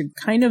end to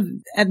kind of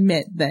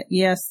admit that,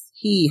 yes,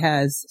 he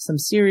has some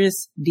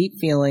serious, deep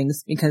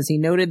feelings because he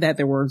noted that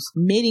there was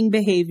mating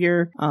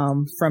behavior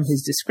from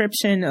his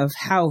description of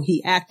how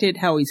he acted,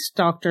 how he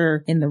stalked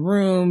her in the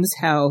rooms,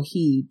 how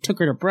he took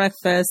her to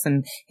breakfast.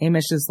 And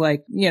Hamish is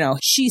like,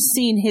 she's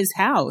seen his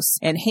house,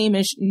 and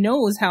Hamish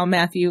knows how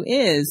Matthew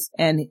is,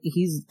 and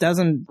he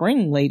doesn't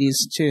bring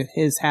ladies to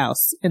his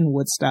house in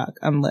Woodstock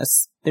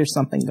unless there's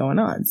something going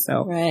on.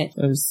 So right.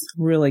 It was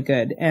really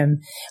good.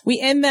 And we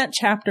end that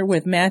chapter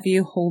with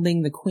Matthew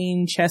holding the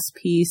queen chess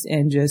piece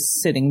and just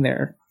sitting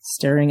there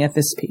staring at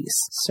this piece.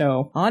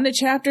 So on to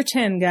chapter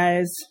 10,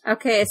 guys.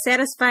 Okay, as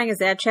satisfying as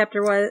that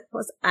chapter was,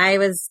 I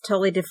was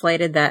totally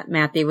deflated that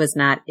Matthew was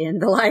not in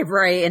the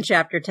library in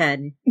chapter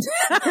 10.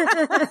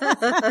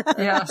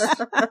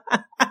 Yes.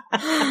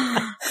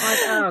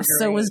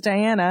 So was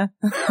Diana.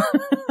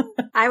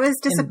 I was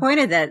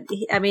disappointed that,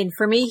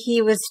 for me,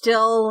 he was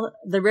still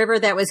the river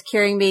that was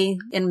carrying me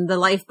in the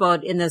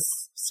lifeboat in this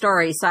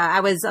story. So I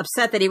was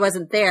upset that he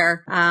wasn't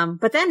there.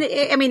 But then,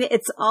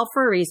 it's all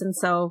for a reason.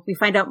 So we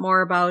find out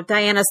more about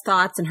Diana's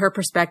thoughts and her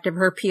perspective,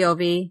 her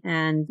POV,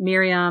 and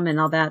Miriam and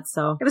all that.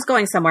 So it was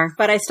going somewhere,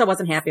 but I still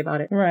wasn't happy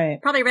about it. Right.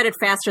 Probably read it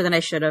faster than I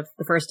should have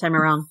the first time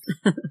around.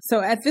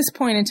 So at this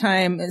point in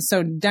time,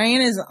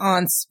 Diana's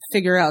aunts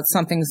figure out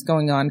something's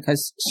going on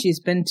because she's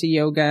been to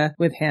yoga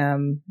with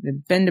him.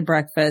 They've been to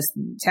breakfast.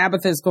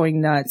 Tabitha's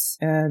going nuts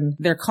and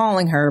they're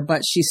calling her,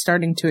 but she's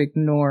starting to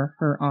ignore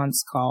her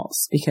aunt's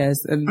calls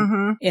because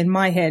in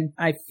my head,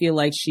 I feel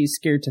like she's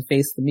scared to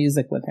face the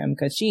music with him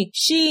because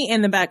she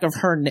in the back of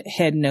her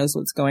head knows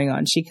what's going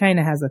on. She kind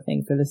of has a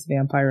thing for this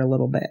vampire a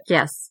little bit.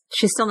 Yes.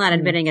 She's still not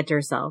admitting it to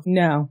herself.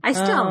 No. I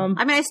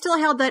still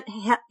held that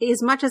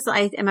as much as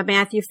I am a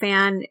Matthew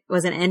fan,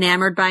 wasn't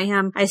enamored by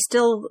him, I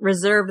still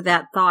reserved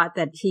that thought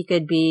that he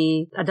could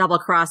be a double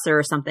crosser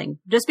or something.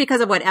 Just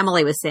because of what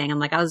Emily was saying. I'm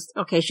like,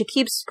 okay, she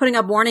keeps putting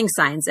up warning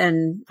signs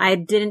and I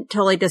didn't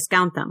totally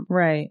discount them.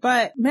 Right.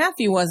 But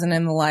Matthew wasn't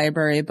in the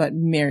library, but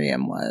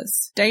Miriam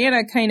was.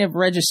 Diana kind of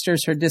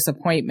registers her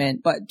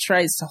disappointment, but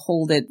tries to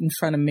hold it in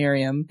front of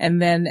Miriam.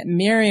 And then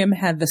Miriam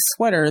had the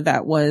sweater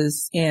that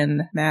was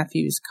in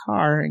Matthew's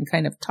car and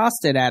kind of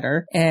tossed it at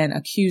her and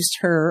accused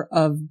her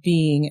of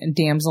being a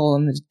damsel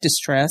in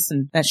distress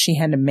and that she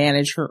had to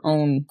manage her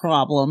own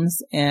problems.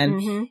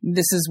 And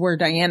this is where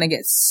Diana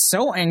gets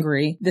so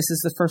angry. This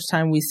is the first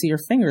time we see her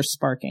fingers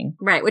sparking.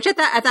 Right, which I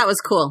thought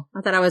was cool.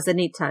 I thought it was a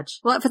neat touch.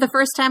 Well, for the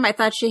first time, I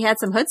thought she had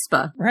some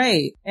chutzpah.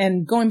 Right.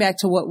 And going back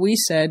to what we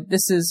said,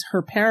 this is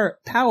her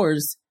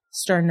powers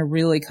starting to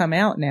really come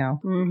out now.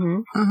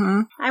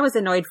 I was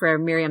annoyed for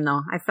Miriam,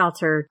 though. I felt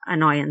her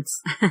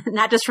annoyance.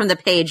 Not just from the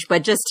page,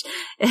 but just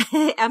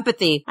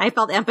empathy. I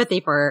felt empathy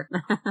for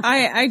her.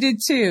 I did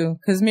too,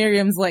 because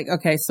Miriam's like,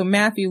 okay, so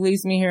Matthew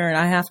leaves me here and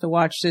I have to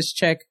watch this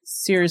chick.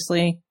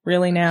 Seriously?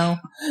 Really now?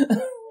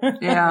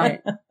 Yeah.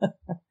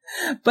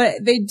 But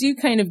they do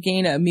kind of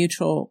gain a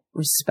mutual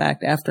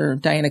respect after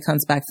Diana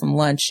comes back from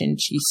lunch and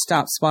she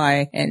stops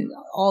by and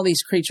all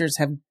these creatures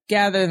have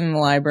gathered in the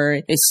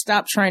library. They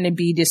stop trying to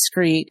be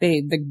discreet.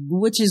 The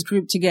witches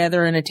group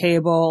together in a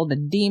table. The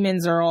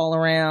demons are all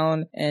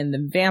around and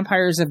the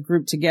vampires have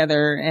grouped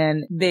together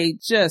and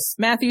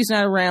Matthew's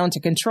not around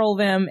to control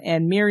them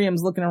and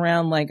Miriam's looking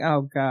around like,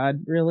 oh God,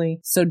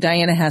 really? So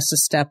Diana has to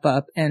step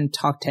up and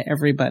talk to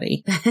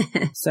everybody.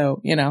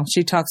 So,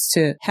 she talks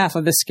to half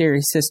of the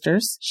Scary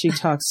Sisters. She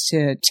talks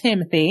to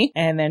Timothy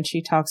and then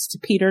she talks to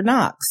Peter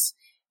Knox.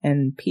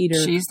 And Peter...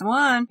 She's the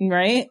one.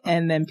 Right?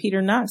 And then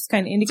Peter Knox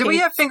kind of indicates... Did we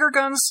have finger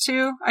guns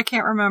too? I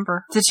can't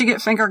remember. Did she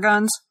get finger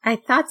guns? I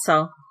thought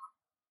so.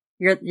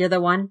 You're the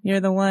one? You're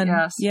the one.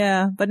 Yes.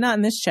 Yeah, but not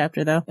in this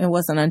chapter though. It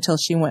wasn't until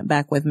she went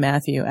back with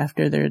Matthew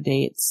after their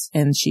dates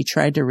and she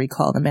tried to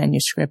recall the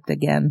manuscript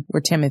again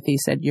where Timothy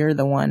said, you're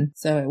the one.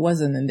 So it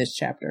wasn't in this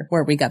chapter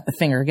where we got the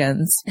finger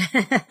guns.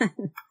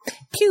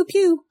 Pew,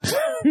 pew.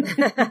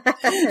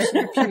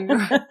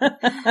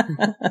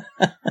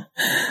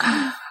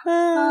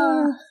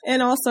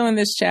 And also in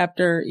this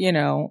chapter, you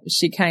know,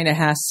 she kind of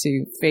has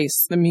to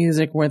face the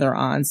music with her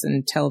aunts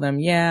and tell them,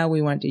 yeah,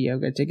 we went to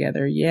yoga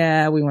together.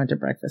 Yeah, we went to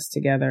breakfast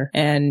together.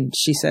 And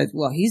she said,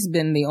 well, he's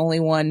been the only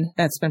one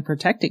that's been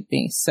protecting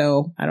me.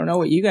 So I don't know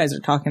what you guys are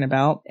talking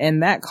about in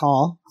that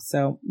call.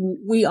 So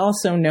we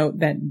also note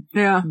that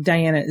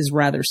Diana is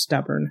rather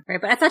stubborn. Right,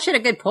 but I thought she had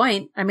a good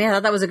point. I mean, I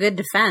thought that was a good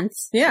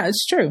defense. Yeah,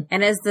 it's true.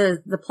 And as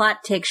the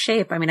plot takes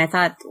shape, I mean, I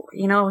thought,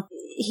 you know,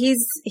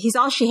 he's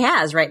all she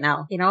has right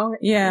now, you know?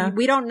 Yeah.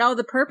 We don't know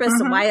the purpose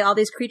of why all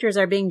these creatures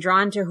are being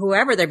drawn to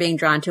whoever they're being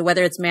drawn to,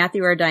 whether it's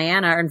Matthew or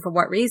Diana, and for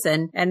what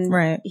reason. And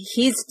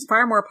he's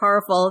far more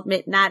powerful,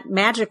 not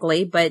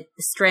magically, but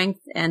strength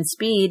and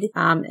speed.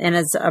 And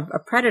as a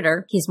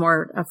predator, he's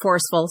more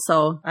forceful.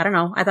 So I don't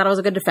know. I thought it was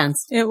a good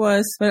defense. It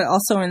was. But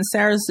also in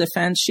Sarah's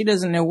defense, she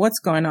doesn't know what's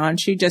going on.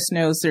 She just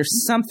knows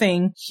there's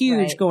something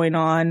huge going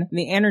on.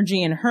 The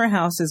energy in her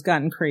house has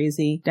gotten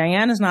crazy.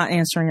 Diana's not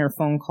answering her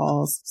phone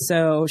calls.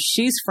 So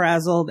she's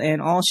frazzled,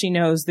 and all she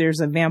knows, there's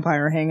a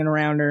vampire hanging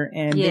around her.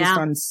 And based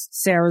on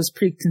Sarah's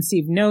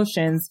preconceived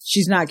notions,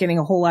 she's not getting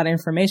a whole lot of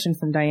information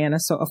from Diana.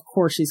 So of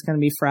course she's going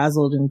to be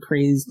frazzled and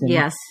crazed. And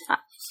yes.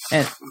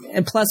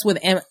 And plus with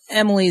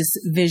Emily's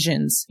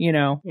visions, you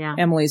know,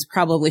 Emily's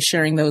probably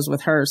sharing those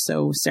with her.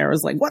 So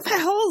Sarah's like, what the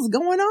hell is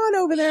going on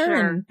over there?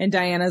 Sure. And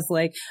Diana's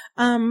like,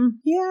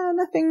 yeah,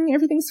 nothing.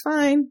 Everything's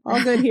fine.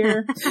 All good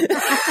here.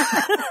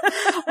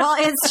 Well,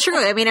 it's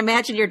true. I mean,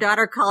 imagine your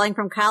daughter calling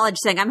from college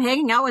saying, I'm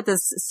hanging out with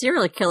this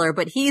serial killer,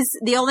 but he's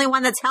the only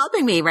one that's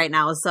helping me right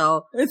now.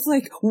 So it's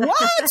like, what?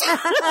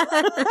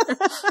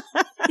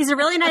 He's a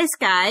really nice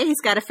guy. He's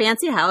got a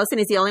fancy house and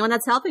he's the only one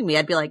that's helping me.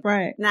 I'd be like,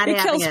 not he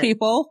having kills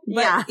people.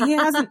 But he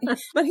hasn't,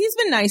 but he's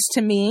been nice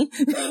to me.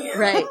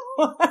 Right.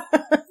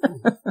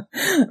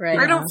 Right.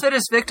 I don't fit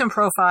his victim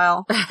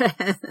profile.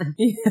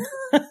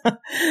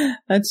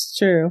 That's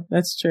true.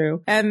 That's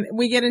true. And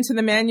we get into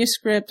the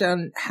manuscript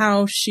on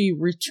how she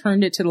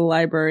returned it to the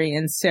library,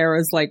 and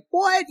Sarah's like,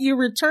 what? You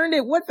returned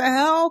it? What the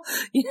hell?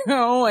 You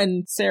know,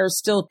 and Sarah's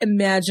still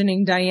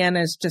imagining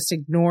Diana is just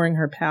ignoring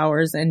her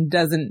powers and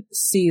doesn't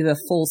see the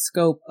full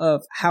scope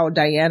of how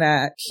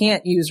Diana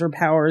can't use her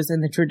powers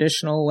in the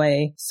traditional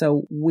way.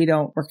 So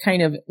we're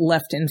kind of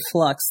left in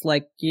flux.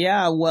 Like,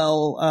 yeah,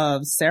 well,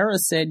 Sarah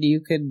said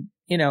you could,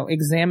 you know,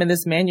 examine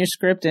this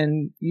manuscript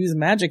and use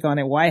magic on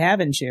it. Why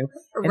haven't you?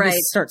 And right.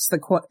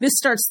 This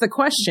starts the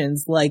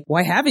questions like,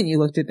 why haven't you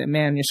looked at the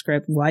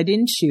manuscript? Why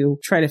didn't you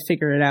try to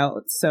figure it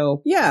out?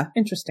 So yeah,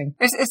 interesting.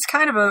 It's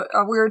kind of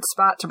a weird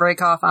spot to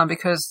break off on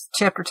because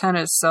chapter 10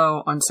 is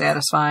so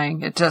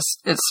unsatisfying.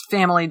 It's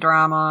family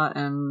drama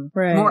and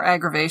more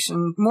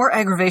aggravation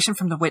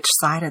from the witch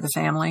side of the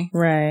family.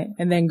 Right.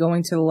 And then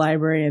going to the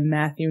library and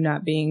Matthew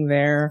not being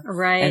there.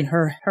 Right. And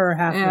her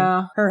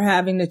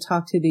having to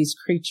talk to these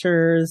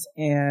creatures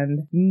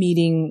and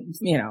meeting,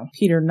 you know,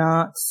 Peter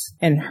Knox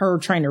and her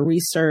trying to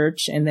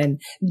research. And then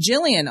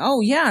Jillian. Oh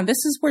yeah.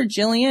 This is where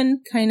Jillian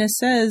kind of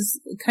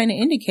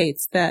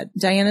indicates that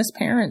Diana's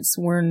parents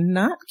were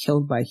not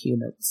killed by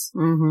humans.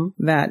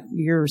 Mm-hmm. That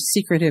you're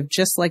secretive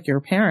just like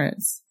your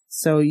parents.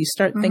 So you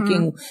start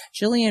thinking,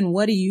 Jillian,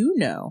 what do you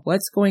know?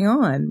 What's going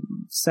on?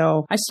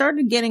 So I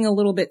started getting a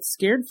little bit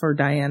scared for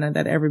Diana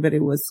that everybody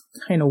was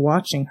kind of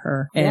watching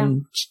her.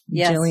 And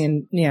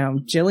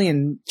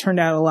Jillian turned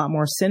out a lot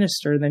more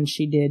sinister than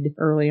she did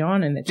early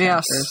on in the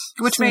chapters. Yes,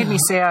 which made me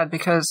sad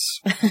because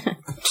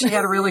she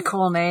had a really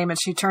cool name and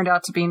she turned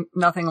out to be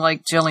nothing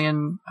like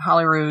Jillian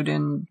Holyrood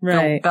and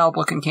Belle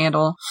Book and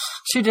Candle.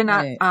 She did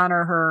not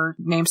honor her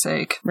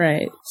namesake.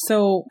 Right.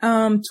 So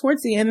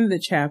towards the end of the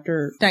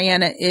chapter,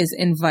 Diana is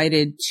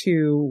invited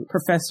to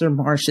Professor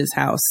Marsh's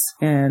house.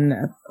 And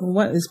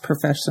what is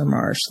Professor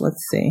Marsh?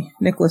 Let's see.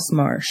 Nicholas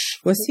Marsh.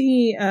 Was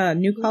he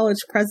New College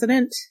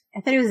president? I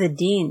thought he was a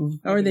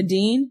dean. Or the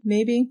dean,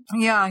 maybe?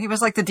 Yeah, he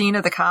was like the dean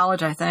of the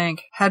college, I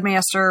think.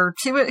 Headmaster.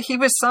 He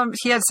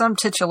had some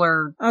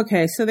titular.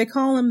 Okay, so they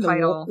call him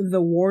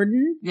the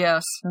warden?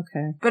 Yes.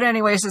 Okay. But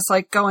anyways, it's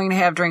like going to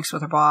have drinks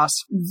with her boss.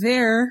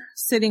 There,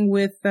 sitting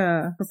with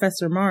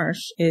Professor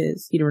Marsh,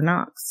 is Peter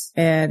Knox.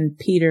 And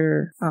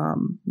Peter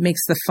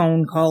makes the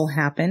phone call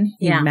happen.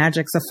 He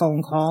magics a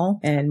phone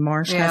call, and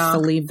Marsh has to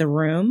leave the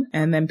room.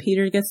 And then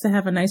Peter gets to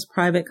have a nice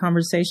private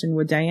conversation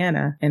with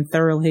Diana and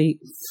thoroughly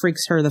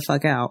freaks her the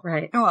fuck out.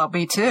 Right. Well,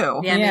 me too.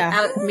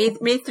 Yeah.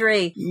 Me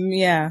three.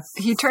 Yeah.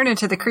 He turned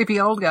into the creepy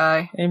old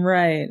guy. And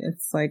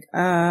it's like,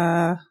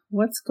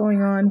 what's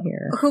going on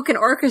here? Who can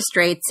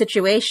orchestrate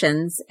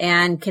situations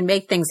and can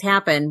make things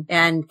happen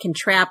and can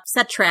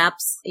set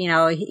traps. You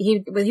know,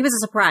 he was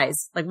a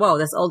surprise. Like, whoa,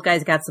 this old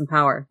guy's got some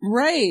power.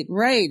 Right.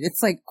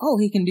 It's like, oh,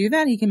 he can do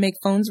that. He can make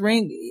phones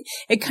ring.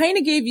 It kind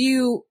of gave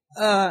you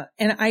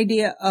an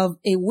idea of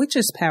a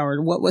witch's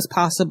power, what was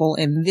possible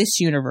in this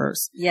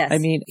universe. Yes. I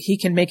mean, he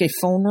can make a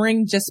phone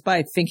ring just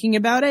by thinking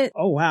about it.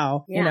 Oh,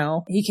 wow. Yeah. You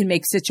know, he can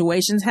make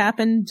situations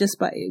happen just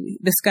by,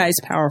 this guy's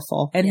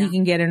powerful and he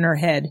can get in her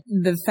head.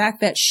 The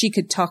fact that she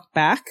could talk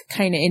back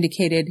kind of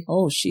indicated,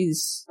 oh,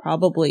 she's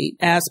probably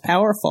as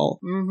powerful,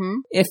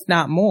 if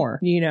not more,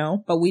 you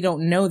know, but we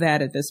don't know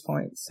that at this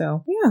point.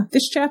 So yeah,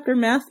 this chapter,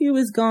 Matthew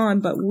is gone,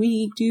 but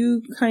we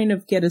do kind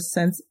of get a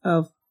sense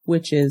of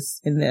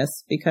witches in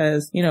this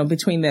because, you know,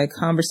 between the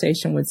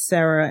conversation with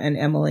Sarah and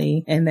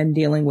Emily and then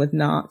dealing with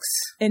Knox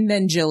and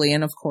then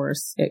Jillian, of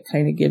course, it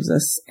kind of gives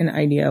us an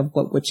idea of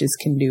what witches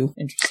can do.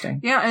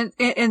 Interesting. Yeah.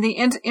 And the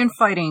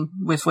infighting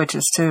with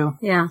witches too.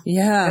 Yeah.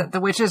 Yeah.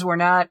 The witches were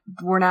not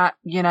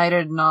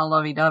united and all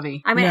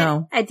lovey-dovey. I mean,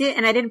 No. I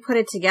didn't put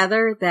it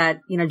together that,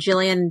 you know,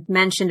 Jillian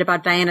mentioned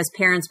about Diana's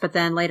parents, but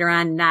then later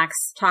on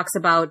Knox talks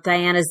about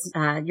Diana's,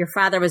 your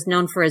father was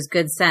known for his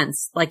good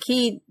sense. Like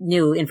he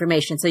knew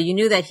information. So you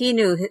knew that he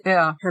knew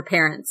her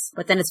parents.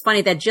 But then it's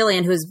funny that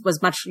Jillian, who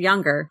was much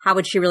younger, how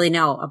would she really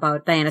know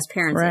about Diana's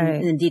parents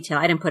in detail?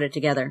 I didn't put it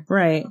together.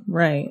 Right.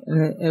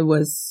 And I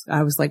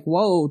was like,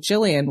 whoa,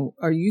 Jillian,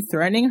 are you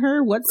threatening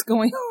her? What's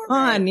going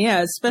on?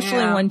 Yeah,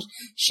 especially when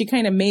she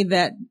kind of made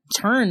that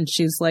turn.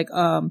 She's like,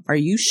 are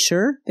you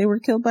sure they were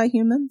killed by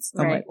humans?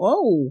 I'm like,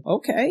 oh,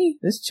 okay.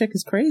 This chick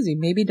is crazy.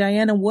 Maybe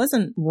Diana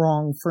wasn't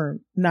wrong for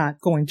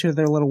not going to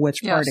their little witch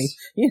party.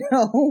 You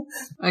know?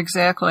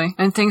 Exactly.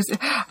 And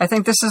I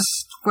think this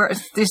is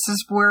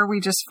where we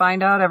just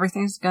find out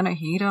everything's going to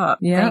heat up.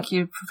 Yeah. Thank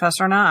you,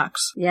 Professor Knox.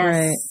 Yes.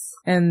 Right.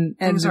 And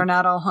things are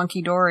not all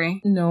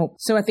hunky-dory. No.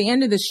 So at the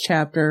end of this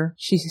chapter,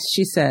 she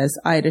says,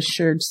 I had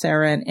assured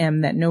Sarah and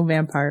Em that no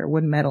vampire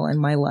would meddle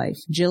in my life.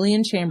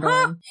 Jillian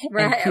Chamberlain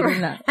and Peter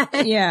Knox.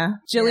 Yeah.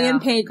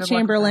 Jillian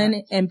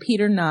Chamberlain and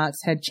Peter Knox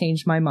had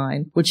changed my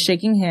mind. With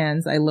shaking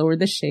hands, I lowered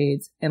the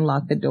shades and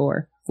locked the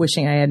door,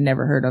 wishing I had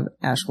never heard of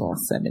Ashwell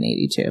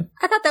 782.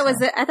 I thought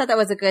that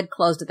was a good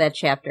close to that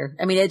chapter.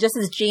 I mean, it just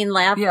as Jean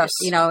laughed,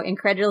 you know,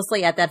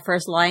 incredulously at that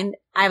first line,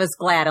 I was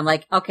glad. I'm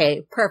like,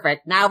 okay,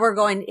 perfect. Now we're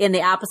going in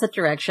the opposite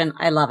direction.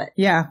 I love it.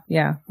 Yeah.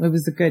 It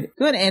was a good,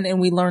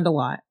 and we learned a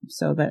lot.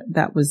 So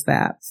that was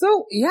that.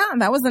 So yeah,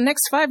 that was the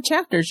next 5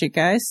 chapters, you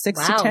guys.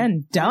 6 to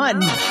 10. Done.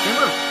 They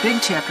were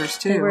big chapters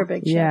too. They were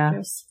big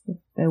chapters. Yeah,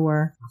 they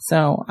were.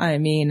 So, I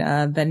mean,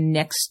 the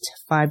next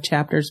 5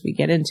 chapters we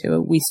get into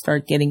it, we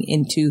start getting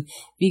into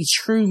the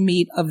true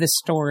meat of the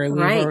story.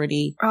 We've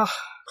already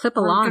clip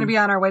along. We're going to be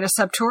on our way to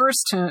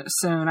Septours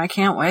soon. I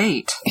can't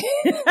wait.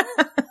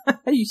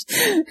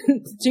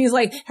 Jean's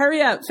like,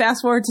 hurry up,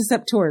 fast forward to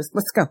Septours.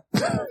 Let's go.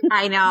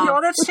 I know. You know,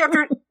 that's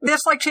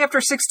like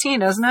chapter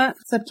 16, isn't it?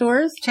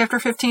 Septours? Chapter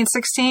 15,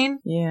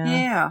 16?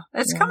 Yeah.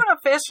 It's coming up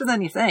faster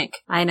than you think.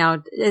 I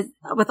know.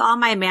 With all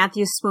my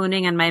Matthew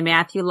spooning and my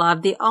Matthew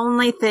love, the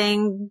only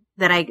thing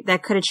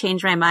that could have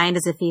changed my mind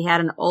is if he had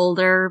an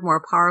older,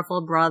 more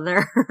powerful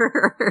brother.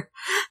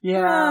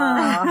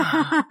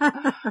 Yeah.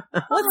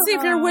 Let's see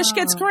if your wish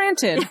gets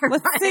granted.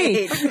 Let's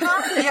see.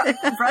 Redhead,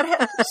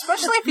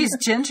 especially if he's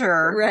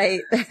ginger.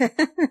 Right.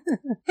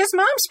 His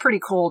mom's pretty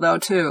cool, though,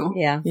 too.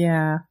 Yeah.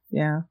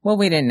 Well,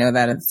 we didn't know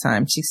that at the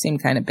time. She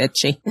seemed kind of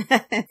bitchy. I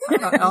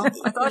thought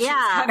she was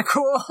kind of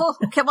cool. Well,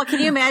 can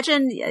you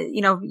imagine,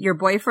 you know, your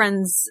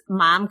boyfriend's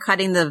mom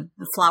cutting the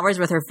flowers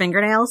with her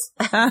fingernails?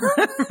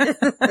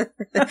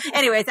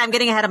 Anyways, I'm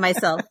getting ahead of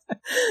myself.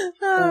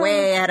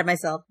 Way ahead of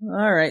myself.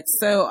 All right.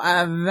 So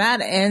that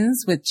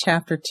ends with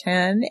chapter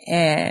 10.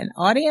 And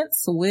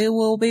audience, we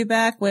will be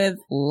back with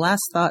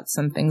last thoughts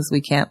and things we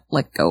can't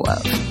let go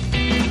of.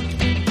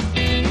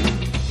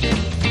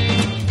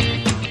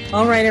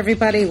 All right,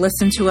 everybody,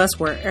 listen to us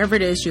wherever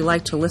it is you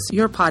like to listen to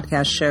your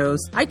podcast shows.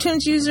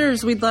 iTunes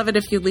users, we'd love it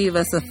if you leave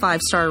us a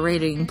 5-star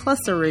rating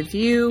plus a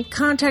review.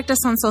 Contact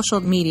us on social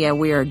media.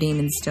 We are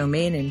Demons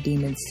Domain and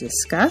Demons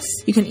Discuss.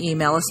 You can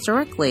email us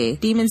directly,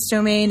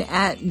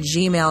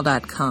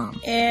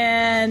 demonsdomain@gmail.com.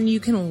 And you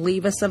can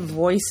leave us a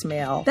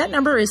voicemail. That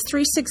number is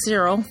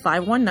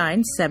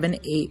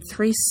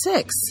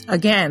 360-519-7836.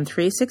 Again,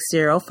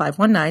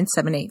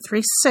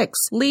 360-519-7836.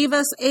 Leave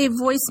us a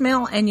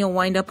voicemail and you'll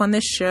wind up on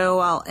this show.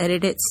 I'll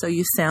edit it so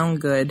you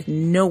sound good.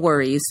 No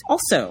worries.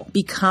 Also,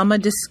 become a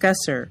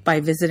discusser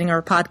by visiting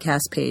our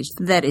podcast page.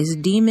 That is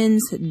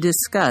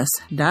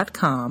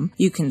demonsdiscuss.com.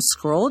 You can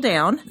scroll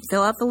down,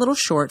 fill out the little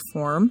short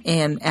form,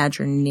 and add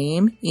your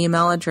name,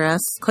 email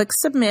address, click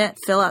submit,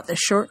 fill out the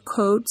short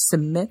code,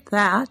 submit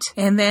that,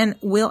 and then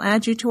we'll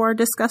add you to our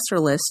discusser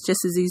list.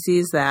 Just as easy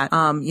as that.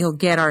 You'll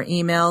get our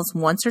emails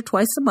once or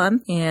twice a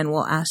month, and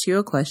we'll ask you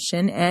a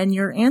question, and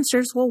your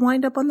answers will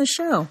wind up on the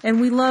show. And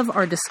we love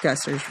our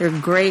discussers. They're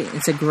great.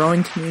 It's a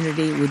growing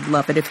community. We'd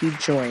love it if you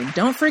join.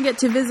 Don't forget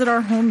to visit our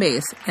home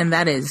base, and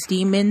that is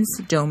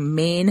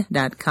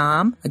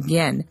demonsdomain.com.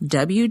 Again,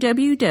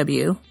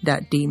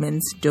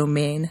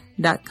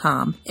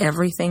 www.demonsdomain.com.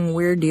 Everything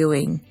we're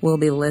doing will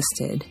be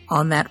listed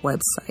on that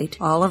website.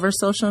 All of our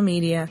social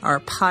media, our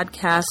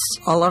podcasts,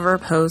 all of our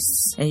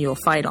posts, and you'll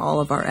find all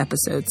of our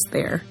episodes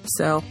there.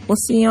 So we'll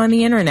see you on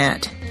the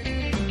internet.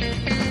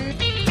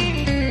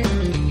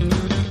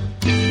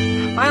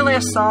 My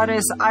last thought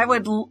is I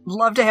would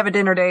love to have a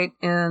dinner date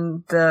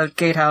in the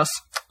gatehouse.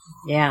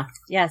 Yeah.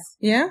 Yes.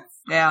 Yeah?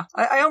 Yeah.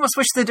 I almost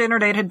wish the dinner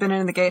date had been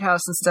in the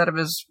gatehouse instead of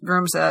his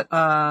rooms at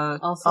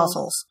All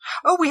Souls.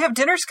 Oh, we have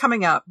dinners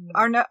coming up.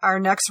 Our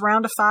next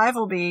round of 5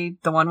 will be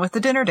the one with the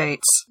dinner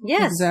dates.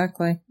 Yes.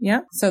 Exactly.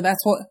 Yeah. So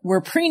that's what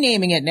we're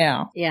pre-naming it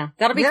now. Yeah.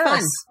 That'll be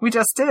fun. We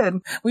just did.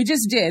 We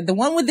just did. The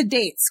one with the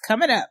dates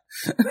coming up.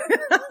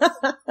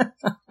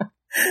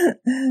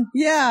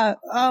 Yeah.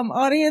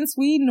 Audience,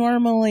 we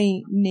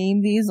normally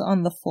name these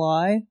on the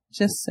fly,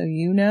 just so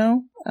you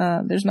know.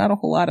 There's not a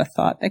whole lot of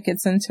thought that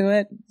gets into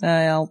it.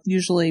 I'll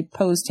usually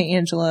pose to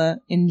Angela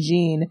and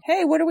Jean,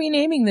 hey, what are we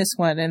naming this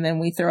one? And then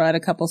we throw out a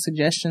couple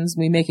suggestions.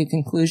 We make a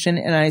conclusion,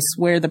 and I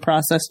swear the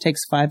process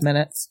takes 5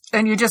 minutes.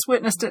 And you just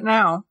witnessed it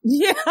now.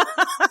 Yeah.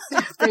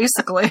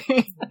 Basically.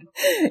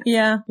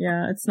 Yeah.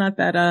 It's not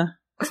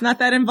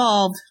that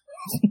involved.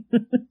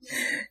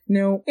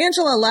 No.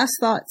 Angela, last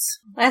thoughts.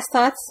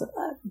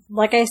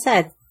 Like I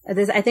said,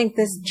 I think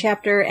this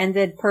chapter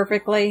ended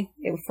perfectly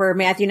for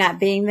Matthew not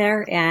being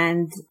there,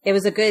 and it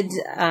was a good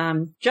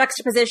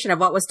juxtaposition of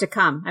what was to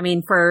come. I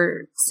mean,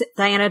 for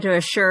Diana to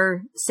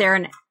assure Sarah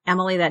and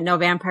Emily that no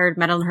vampire had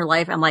meddled in her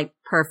life, I'm like,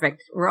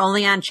 perfect. We're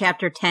only on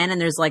chapter 10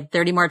 and there's like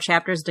 30 more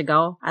chapters to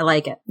go. I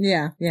like it.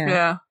 Yeah.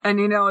 And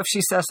if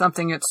she says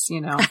something, it's,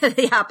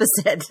 the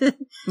opposite.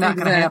 Not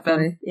going to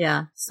happen.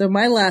 Yeah. So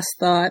my last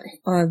thought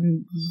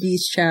on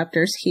these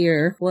chapters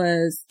here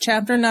was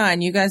chapter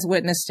 9. You guys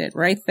witnessed it.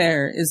 Right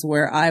there is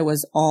where I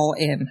was all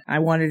in. I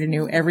wanted to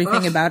know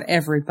everything about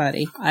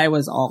everybody. I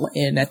was all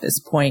in at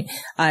this point.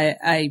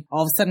 I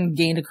all of a sudden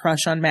gained a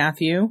crush on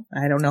Matthew.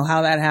 I don't know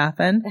how that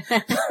happened.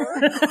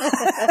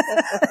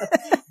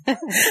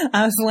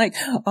 I was like,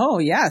 oh,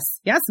 yes,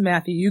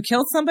 Matthew, you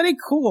killed somebody?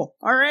 Cool.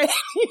 All right.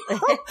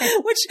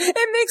 Which,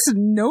 it makes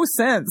no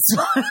sense.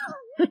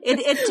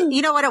 It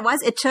you know what it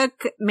was? It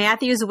took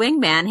Matthew's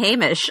wingman,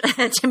 Hamish,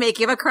 to make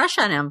him a crush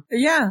on him.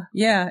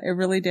 Yeah, it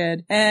really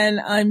did. And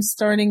I'm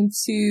starting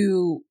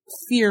to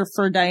fear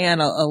for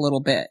Diana a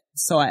little bit.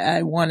 So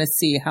I want to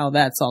see how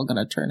that's all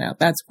going to turn out.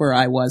 That's where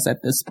I was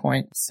at this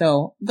point.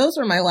 So those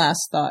are my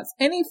last thoughts.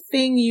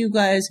 Anything you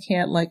guys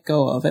can't let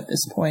go of at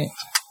this point?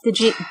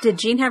 Did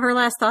Jean have her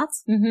last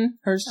thoughts?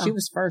 Mm-hmm. She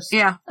was first.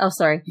 Yeah. Oh,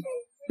 sorry.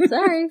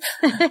 Sorry.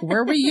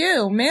 Where were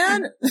you,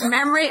 man?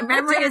 Memory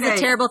is a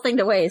terrible thing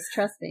to waste.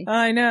 Trust me.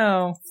 I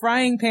know.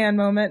 Frying pan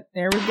moment.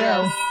 There we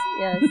go.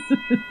 Yes.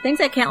 Things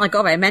I can't let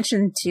go of. I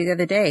mentioned to you the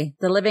other day,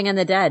 The Living and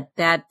the Dead,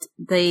 that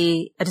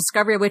a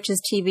Discovery of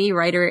Witches TV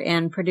writer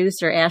and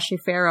producer, Ashley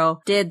Farrow,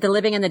 did The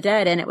Living and the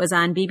Dead, and it was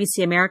on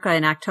BBC America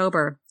in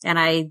October. And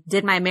I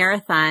did my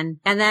marathon.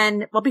 And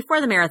then, before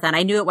the marathon,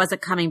 I knew it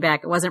wasn't coming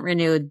back. It wasn't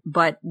renewed,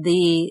 but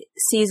the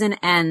season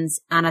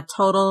ends on a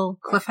total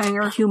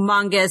cliffhanger,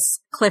 humongous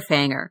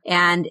cliffhanger.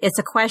 And it's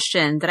a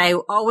question that I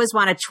always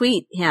want to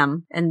tweet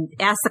him and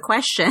ask the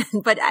question,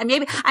 but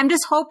I'm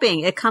just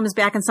hoping it comes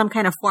back in some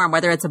kind of form,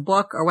 whether it's a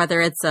book or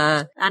whether it's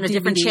on a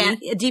different channel,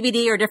 a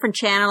DVD or a different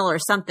channel or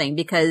something,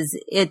 because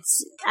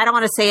I don't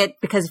want to say it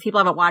because if people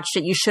haven't watched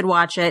it, you should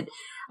watch it.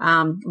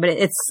 But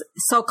it's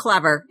so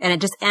clever and it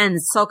just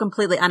ends so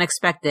completely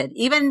unexpected.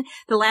 Even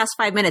the last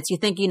 5 minutes, you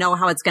think you know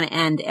how it's going to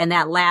end. And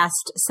that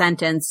last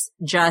sentence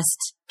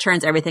just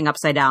turns everything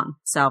upside down.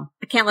 So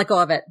I can't let go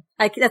of it.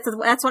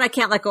 That's what I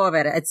can't let go of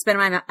it. It's been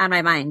on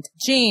my mind.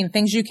 Jean,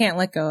 things you can't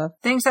let go of.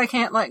 Things I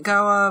can't let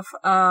go of.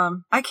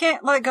 I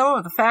can't let go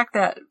of the fact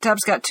that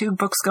Deb's got 2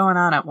 books going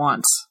on at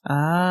once.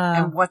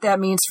 And what that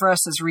means for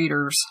us as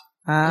readers.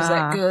 Is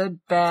that good,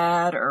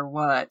 bad, or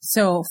what?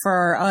 So for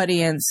our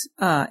audience,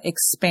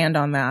 expand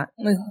on that.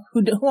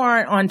 Who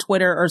aren't on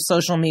Twitter or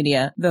social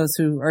media, those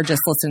who are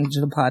just listening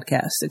to the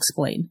podcast,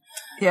 explain.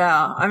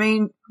 Yeah, I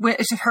mean,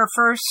 her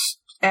first,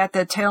 at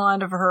the tail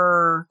end of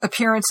her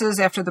appearances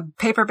after the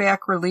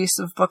paperback release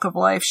of Book of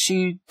Life,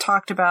 she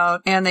talked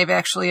about, and they've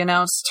actually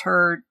announced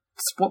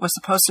what was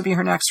supposed to be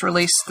her next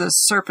release, The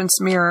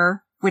Serpent's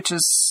Mirror, which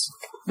has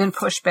been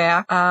pushed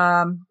back,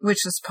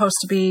 which is supposed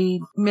to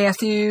be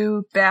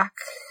Matthew back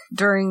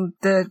during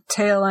the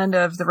tail end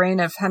of the reign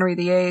of Henry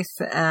VIII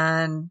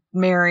and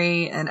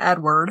Mary and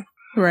Edward.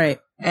 Right.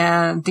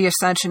 And the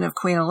ascension of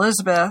Queen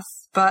Elizabeth.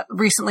 But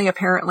recently,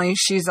 apparently,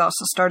 she's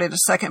also started a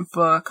second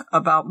book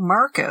about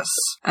Marcus.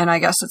 And I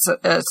guess it's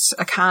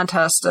a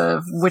contest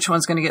of which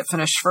one's going to get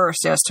finished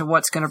first as to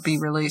what's going to be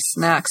released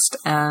next.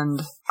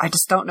 And I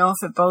just don't know if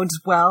it bodes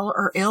well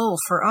or ill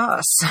for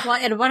us. Well,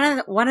 and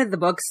one of the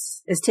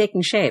books is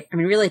taking shape. I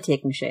mean, really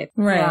taking shape.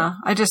 Right. Yeah,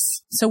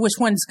 So which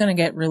one's going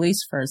to get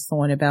released first? The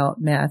one about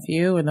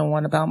Matthew or the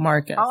one about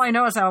Marcus? All I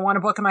know is I want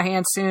a book in my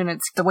hand soon.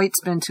 The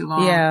wait's been too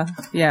long. Yeah.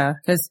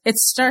 Because it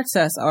starts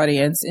us,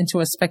 audience, into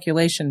a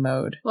speculation mode.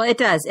 mode. Well, it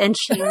does. And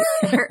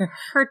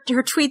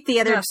her tweet the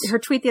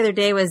other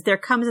day was, there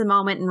comes a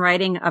moment in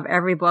writing of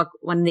every book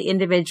when the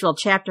individual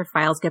chapter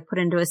files get put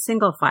into a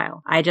single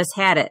file. I just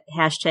had it.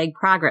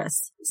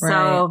 #progress.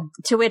 So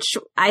to which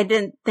I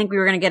didn't think we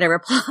were going to get a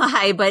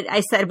reply, but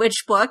I said,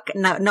 which book?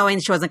 Knowing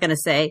she wasn't going to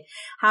say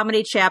how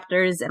many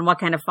chapters and what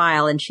kind of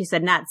file. And she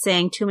said, not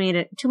saying too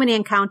many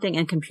in counting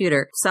and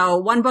computer. So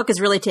one book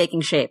is really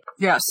taking shape.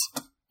 Yes.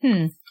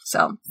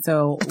 So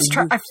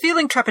I'm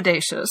feeling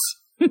trepidatious.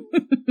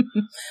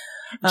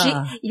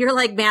 You're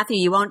like Matthew.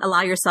 You won't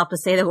allow yourself to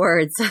say the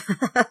words.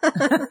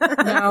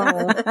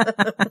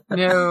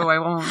 No, I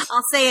won't.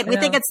 I'll say it. We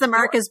think it's the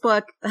Marcus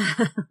book.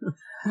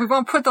 We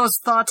won't put those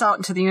thoughts out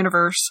into the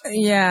universe.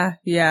 Yeah.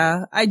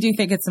 I do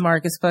think it's the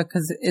Marcus book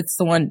because it's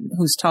the one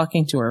who's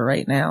talking to her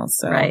right now.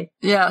 So right.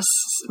 Yes,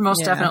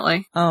 most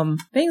definitely.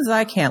 Things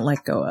I can't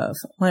let go of.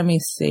 Let me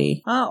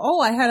see.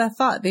 I had a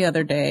thought the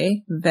other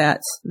day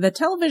that the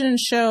television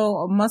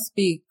show must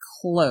be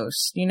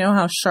close. You know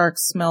how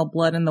sharks smell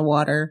blood in the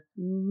water?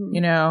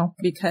 You know,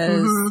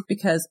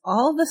 because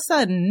all of a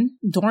sudden,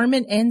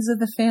 dormant ends of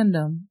the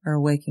fandom are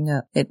waking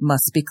up. It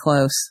must be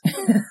close.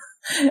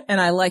 And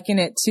I liken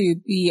it to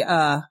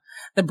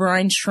the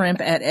brine shrimp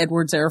at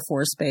Edwards Air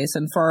Force Base.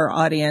 And for our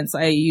audience,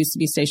 I used to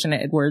be stationed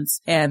at Edwards,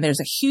 and there's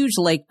a huge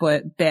lake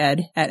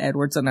bed at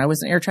Edwards, and I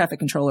was an air traffic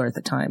controller at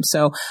the time.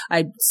 So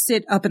I'd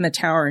sit up in the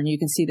tower, and you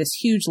can see this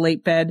huge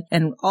lake bed,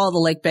 and all the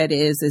lake bed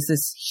is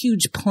this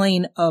huge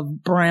plain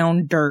of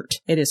brown dirt.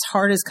 It is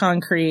hard as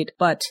concrete,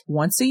 but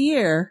once a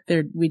year,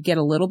 we'd get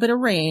a little bit of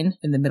rain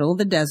in the middle of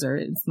the desert.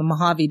 It's the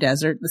Mojave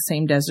Desert, the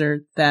same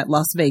desert that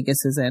Las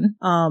Vegas is in.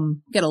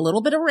 Get a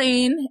little bit of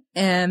rain,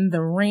 and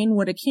the rain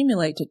would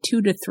accumulate to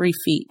 2 to 3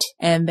 feet.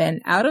 And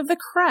then out of the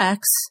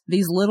cracks,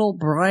 these little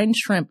brine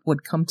shrimp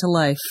would come to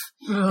life.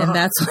 Ugh.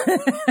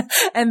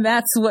 And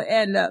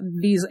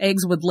these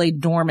eggs would lay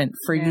dormant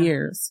for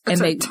years.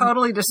 It's a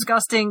totally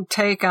disgusting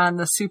take on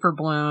the super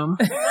bloom.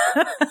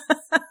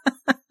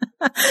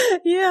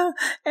 Yeah.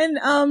 And,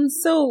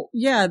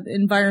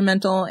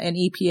 environmental and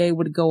EPA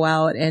would go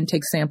out and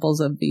take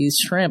samples of these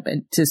shrimp,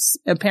 and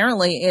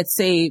apparently it's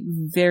a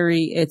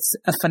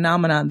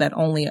phenomenon that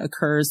only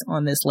occurs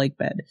on this lake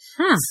bed.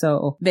 Huh.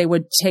 So they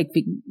would take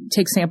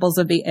samples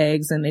of the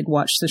eggs, and they'd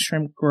watch the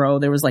shrimp grow.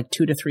 There was like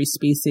 2 to 3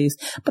 species,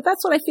 but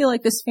that's what I feel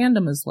like this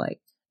fandom is like.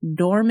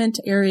 Dormant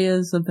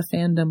areas of the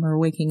fandom are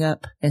waking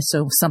up, and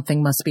so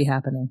something must be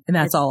happening. And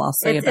that's all I'll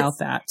say about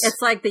that.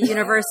 It's like the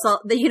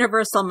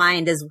universal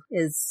mind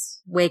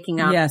is waking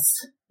up.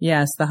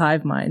 Yes, the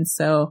hive mind.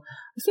 So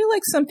I feel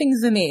like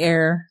something's in the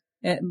air.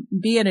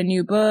 Be it a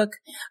new book.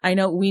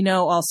 We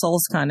know All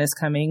Souls Con is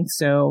coming.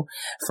 So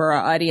for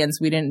our audience,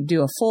 we didn't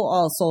do a full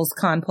All Souls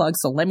Con plug.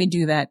 So let me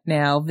do that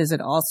now. Visit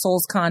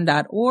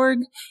allsoulscon.org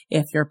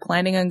if you're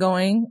planning on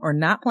going or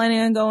not planning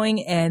on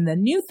going. And the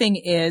new thing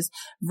is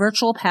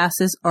virtual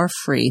passes are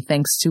free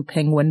thanks to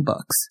Penguin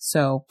Books.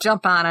 So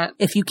jump on it.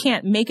 If you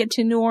can't make it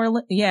to New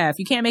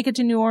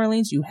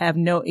Orleans, you have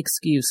no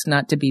excuse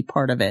not to be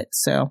part of it.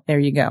 So there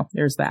you go.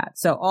 There's that.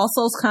 So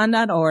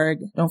allsoulscon.org.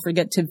 Don't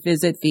forget to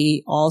visit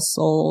the All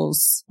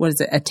Souls,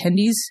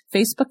 attendees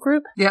Facebook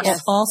group?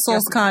 Yes. All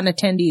Souls Con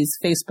attendees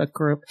Facebook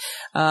group.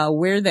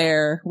 We're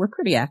there. We're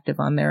pretty active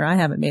on there. I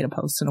haven't made a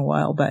post in a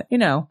while, but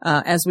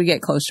as we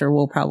get closer,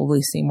 we'll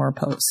probably see more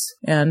posts.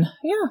 And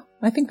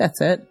I think that's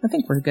it. I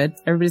think we're good.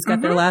 Everybody's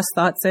got their last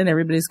thoughts in.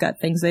 Everybody's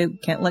got things they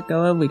can't let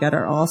go of. We got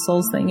our All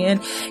Souls thing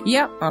in.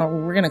 Yep.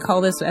 We're going to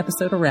call this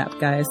episode a wrap,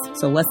 guys.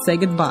 So let's say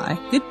goodbye.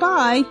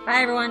 Goodbye.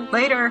 Bye, everyone.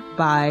 Later.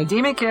 Bye.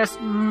 Demon kiss.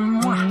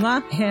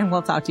 Mwah. And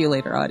we'll talk to you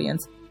later,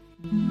 audience.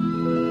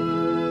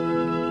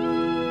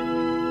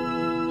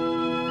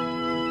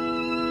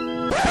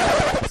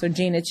 So,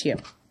 Jean, it's you.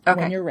 Okay.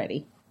 When you're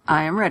ready.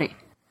 I am ready.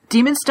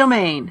 Demon's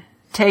Domain,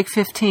 take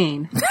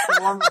 15. The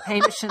one with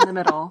Hamish in the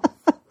middle.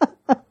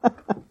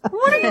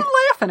 What are you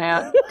laughing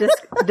at?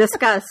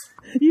 Discuss.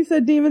 You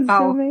said Demon's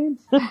Domain?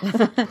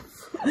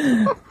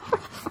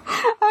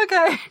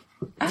 Okay.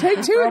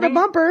 Take 2, ready? The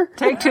bumper.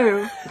 Take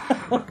 2.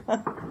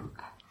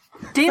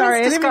 Demons Discuss.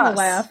 I didn't mean to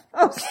laugh.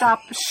 Oh. Stop.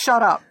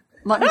 Shut up.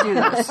 Let me do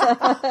this.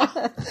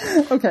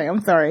 Okay, I'm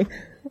sorry.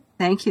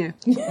 Thank you.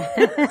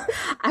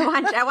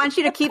 I want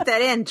you to keep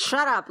that in.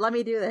 Shut up. Let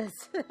me do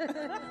this.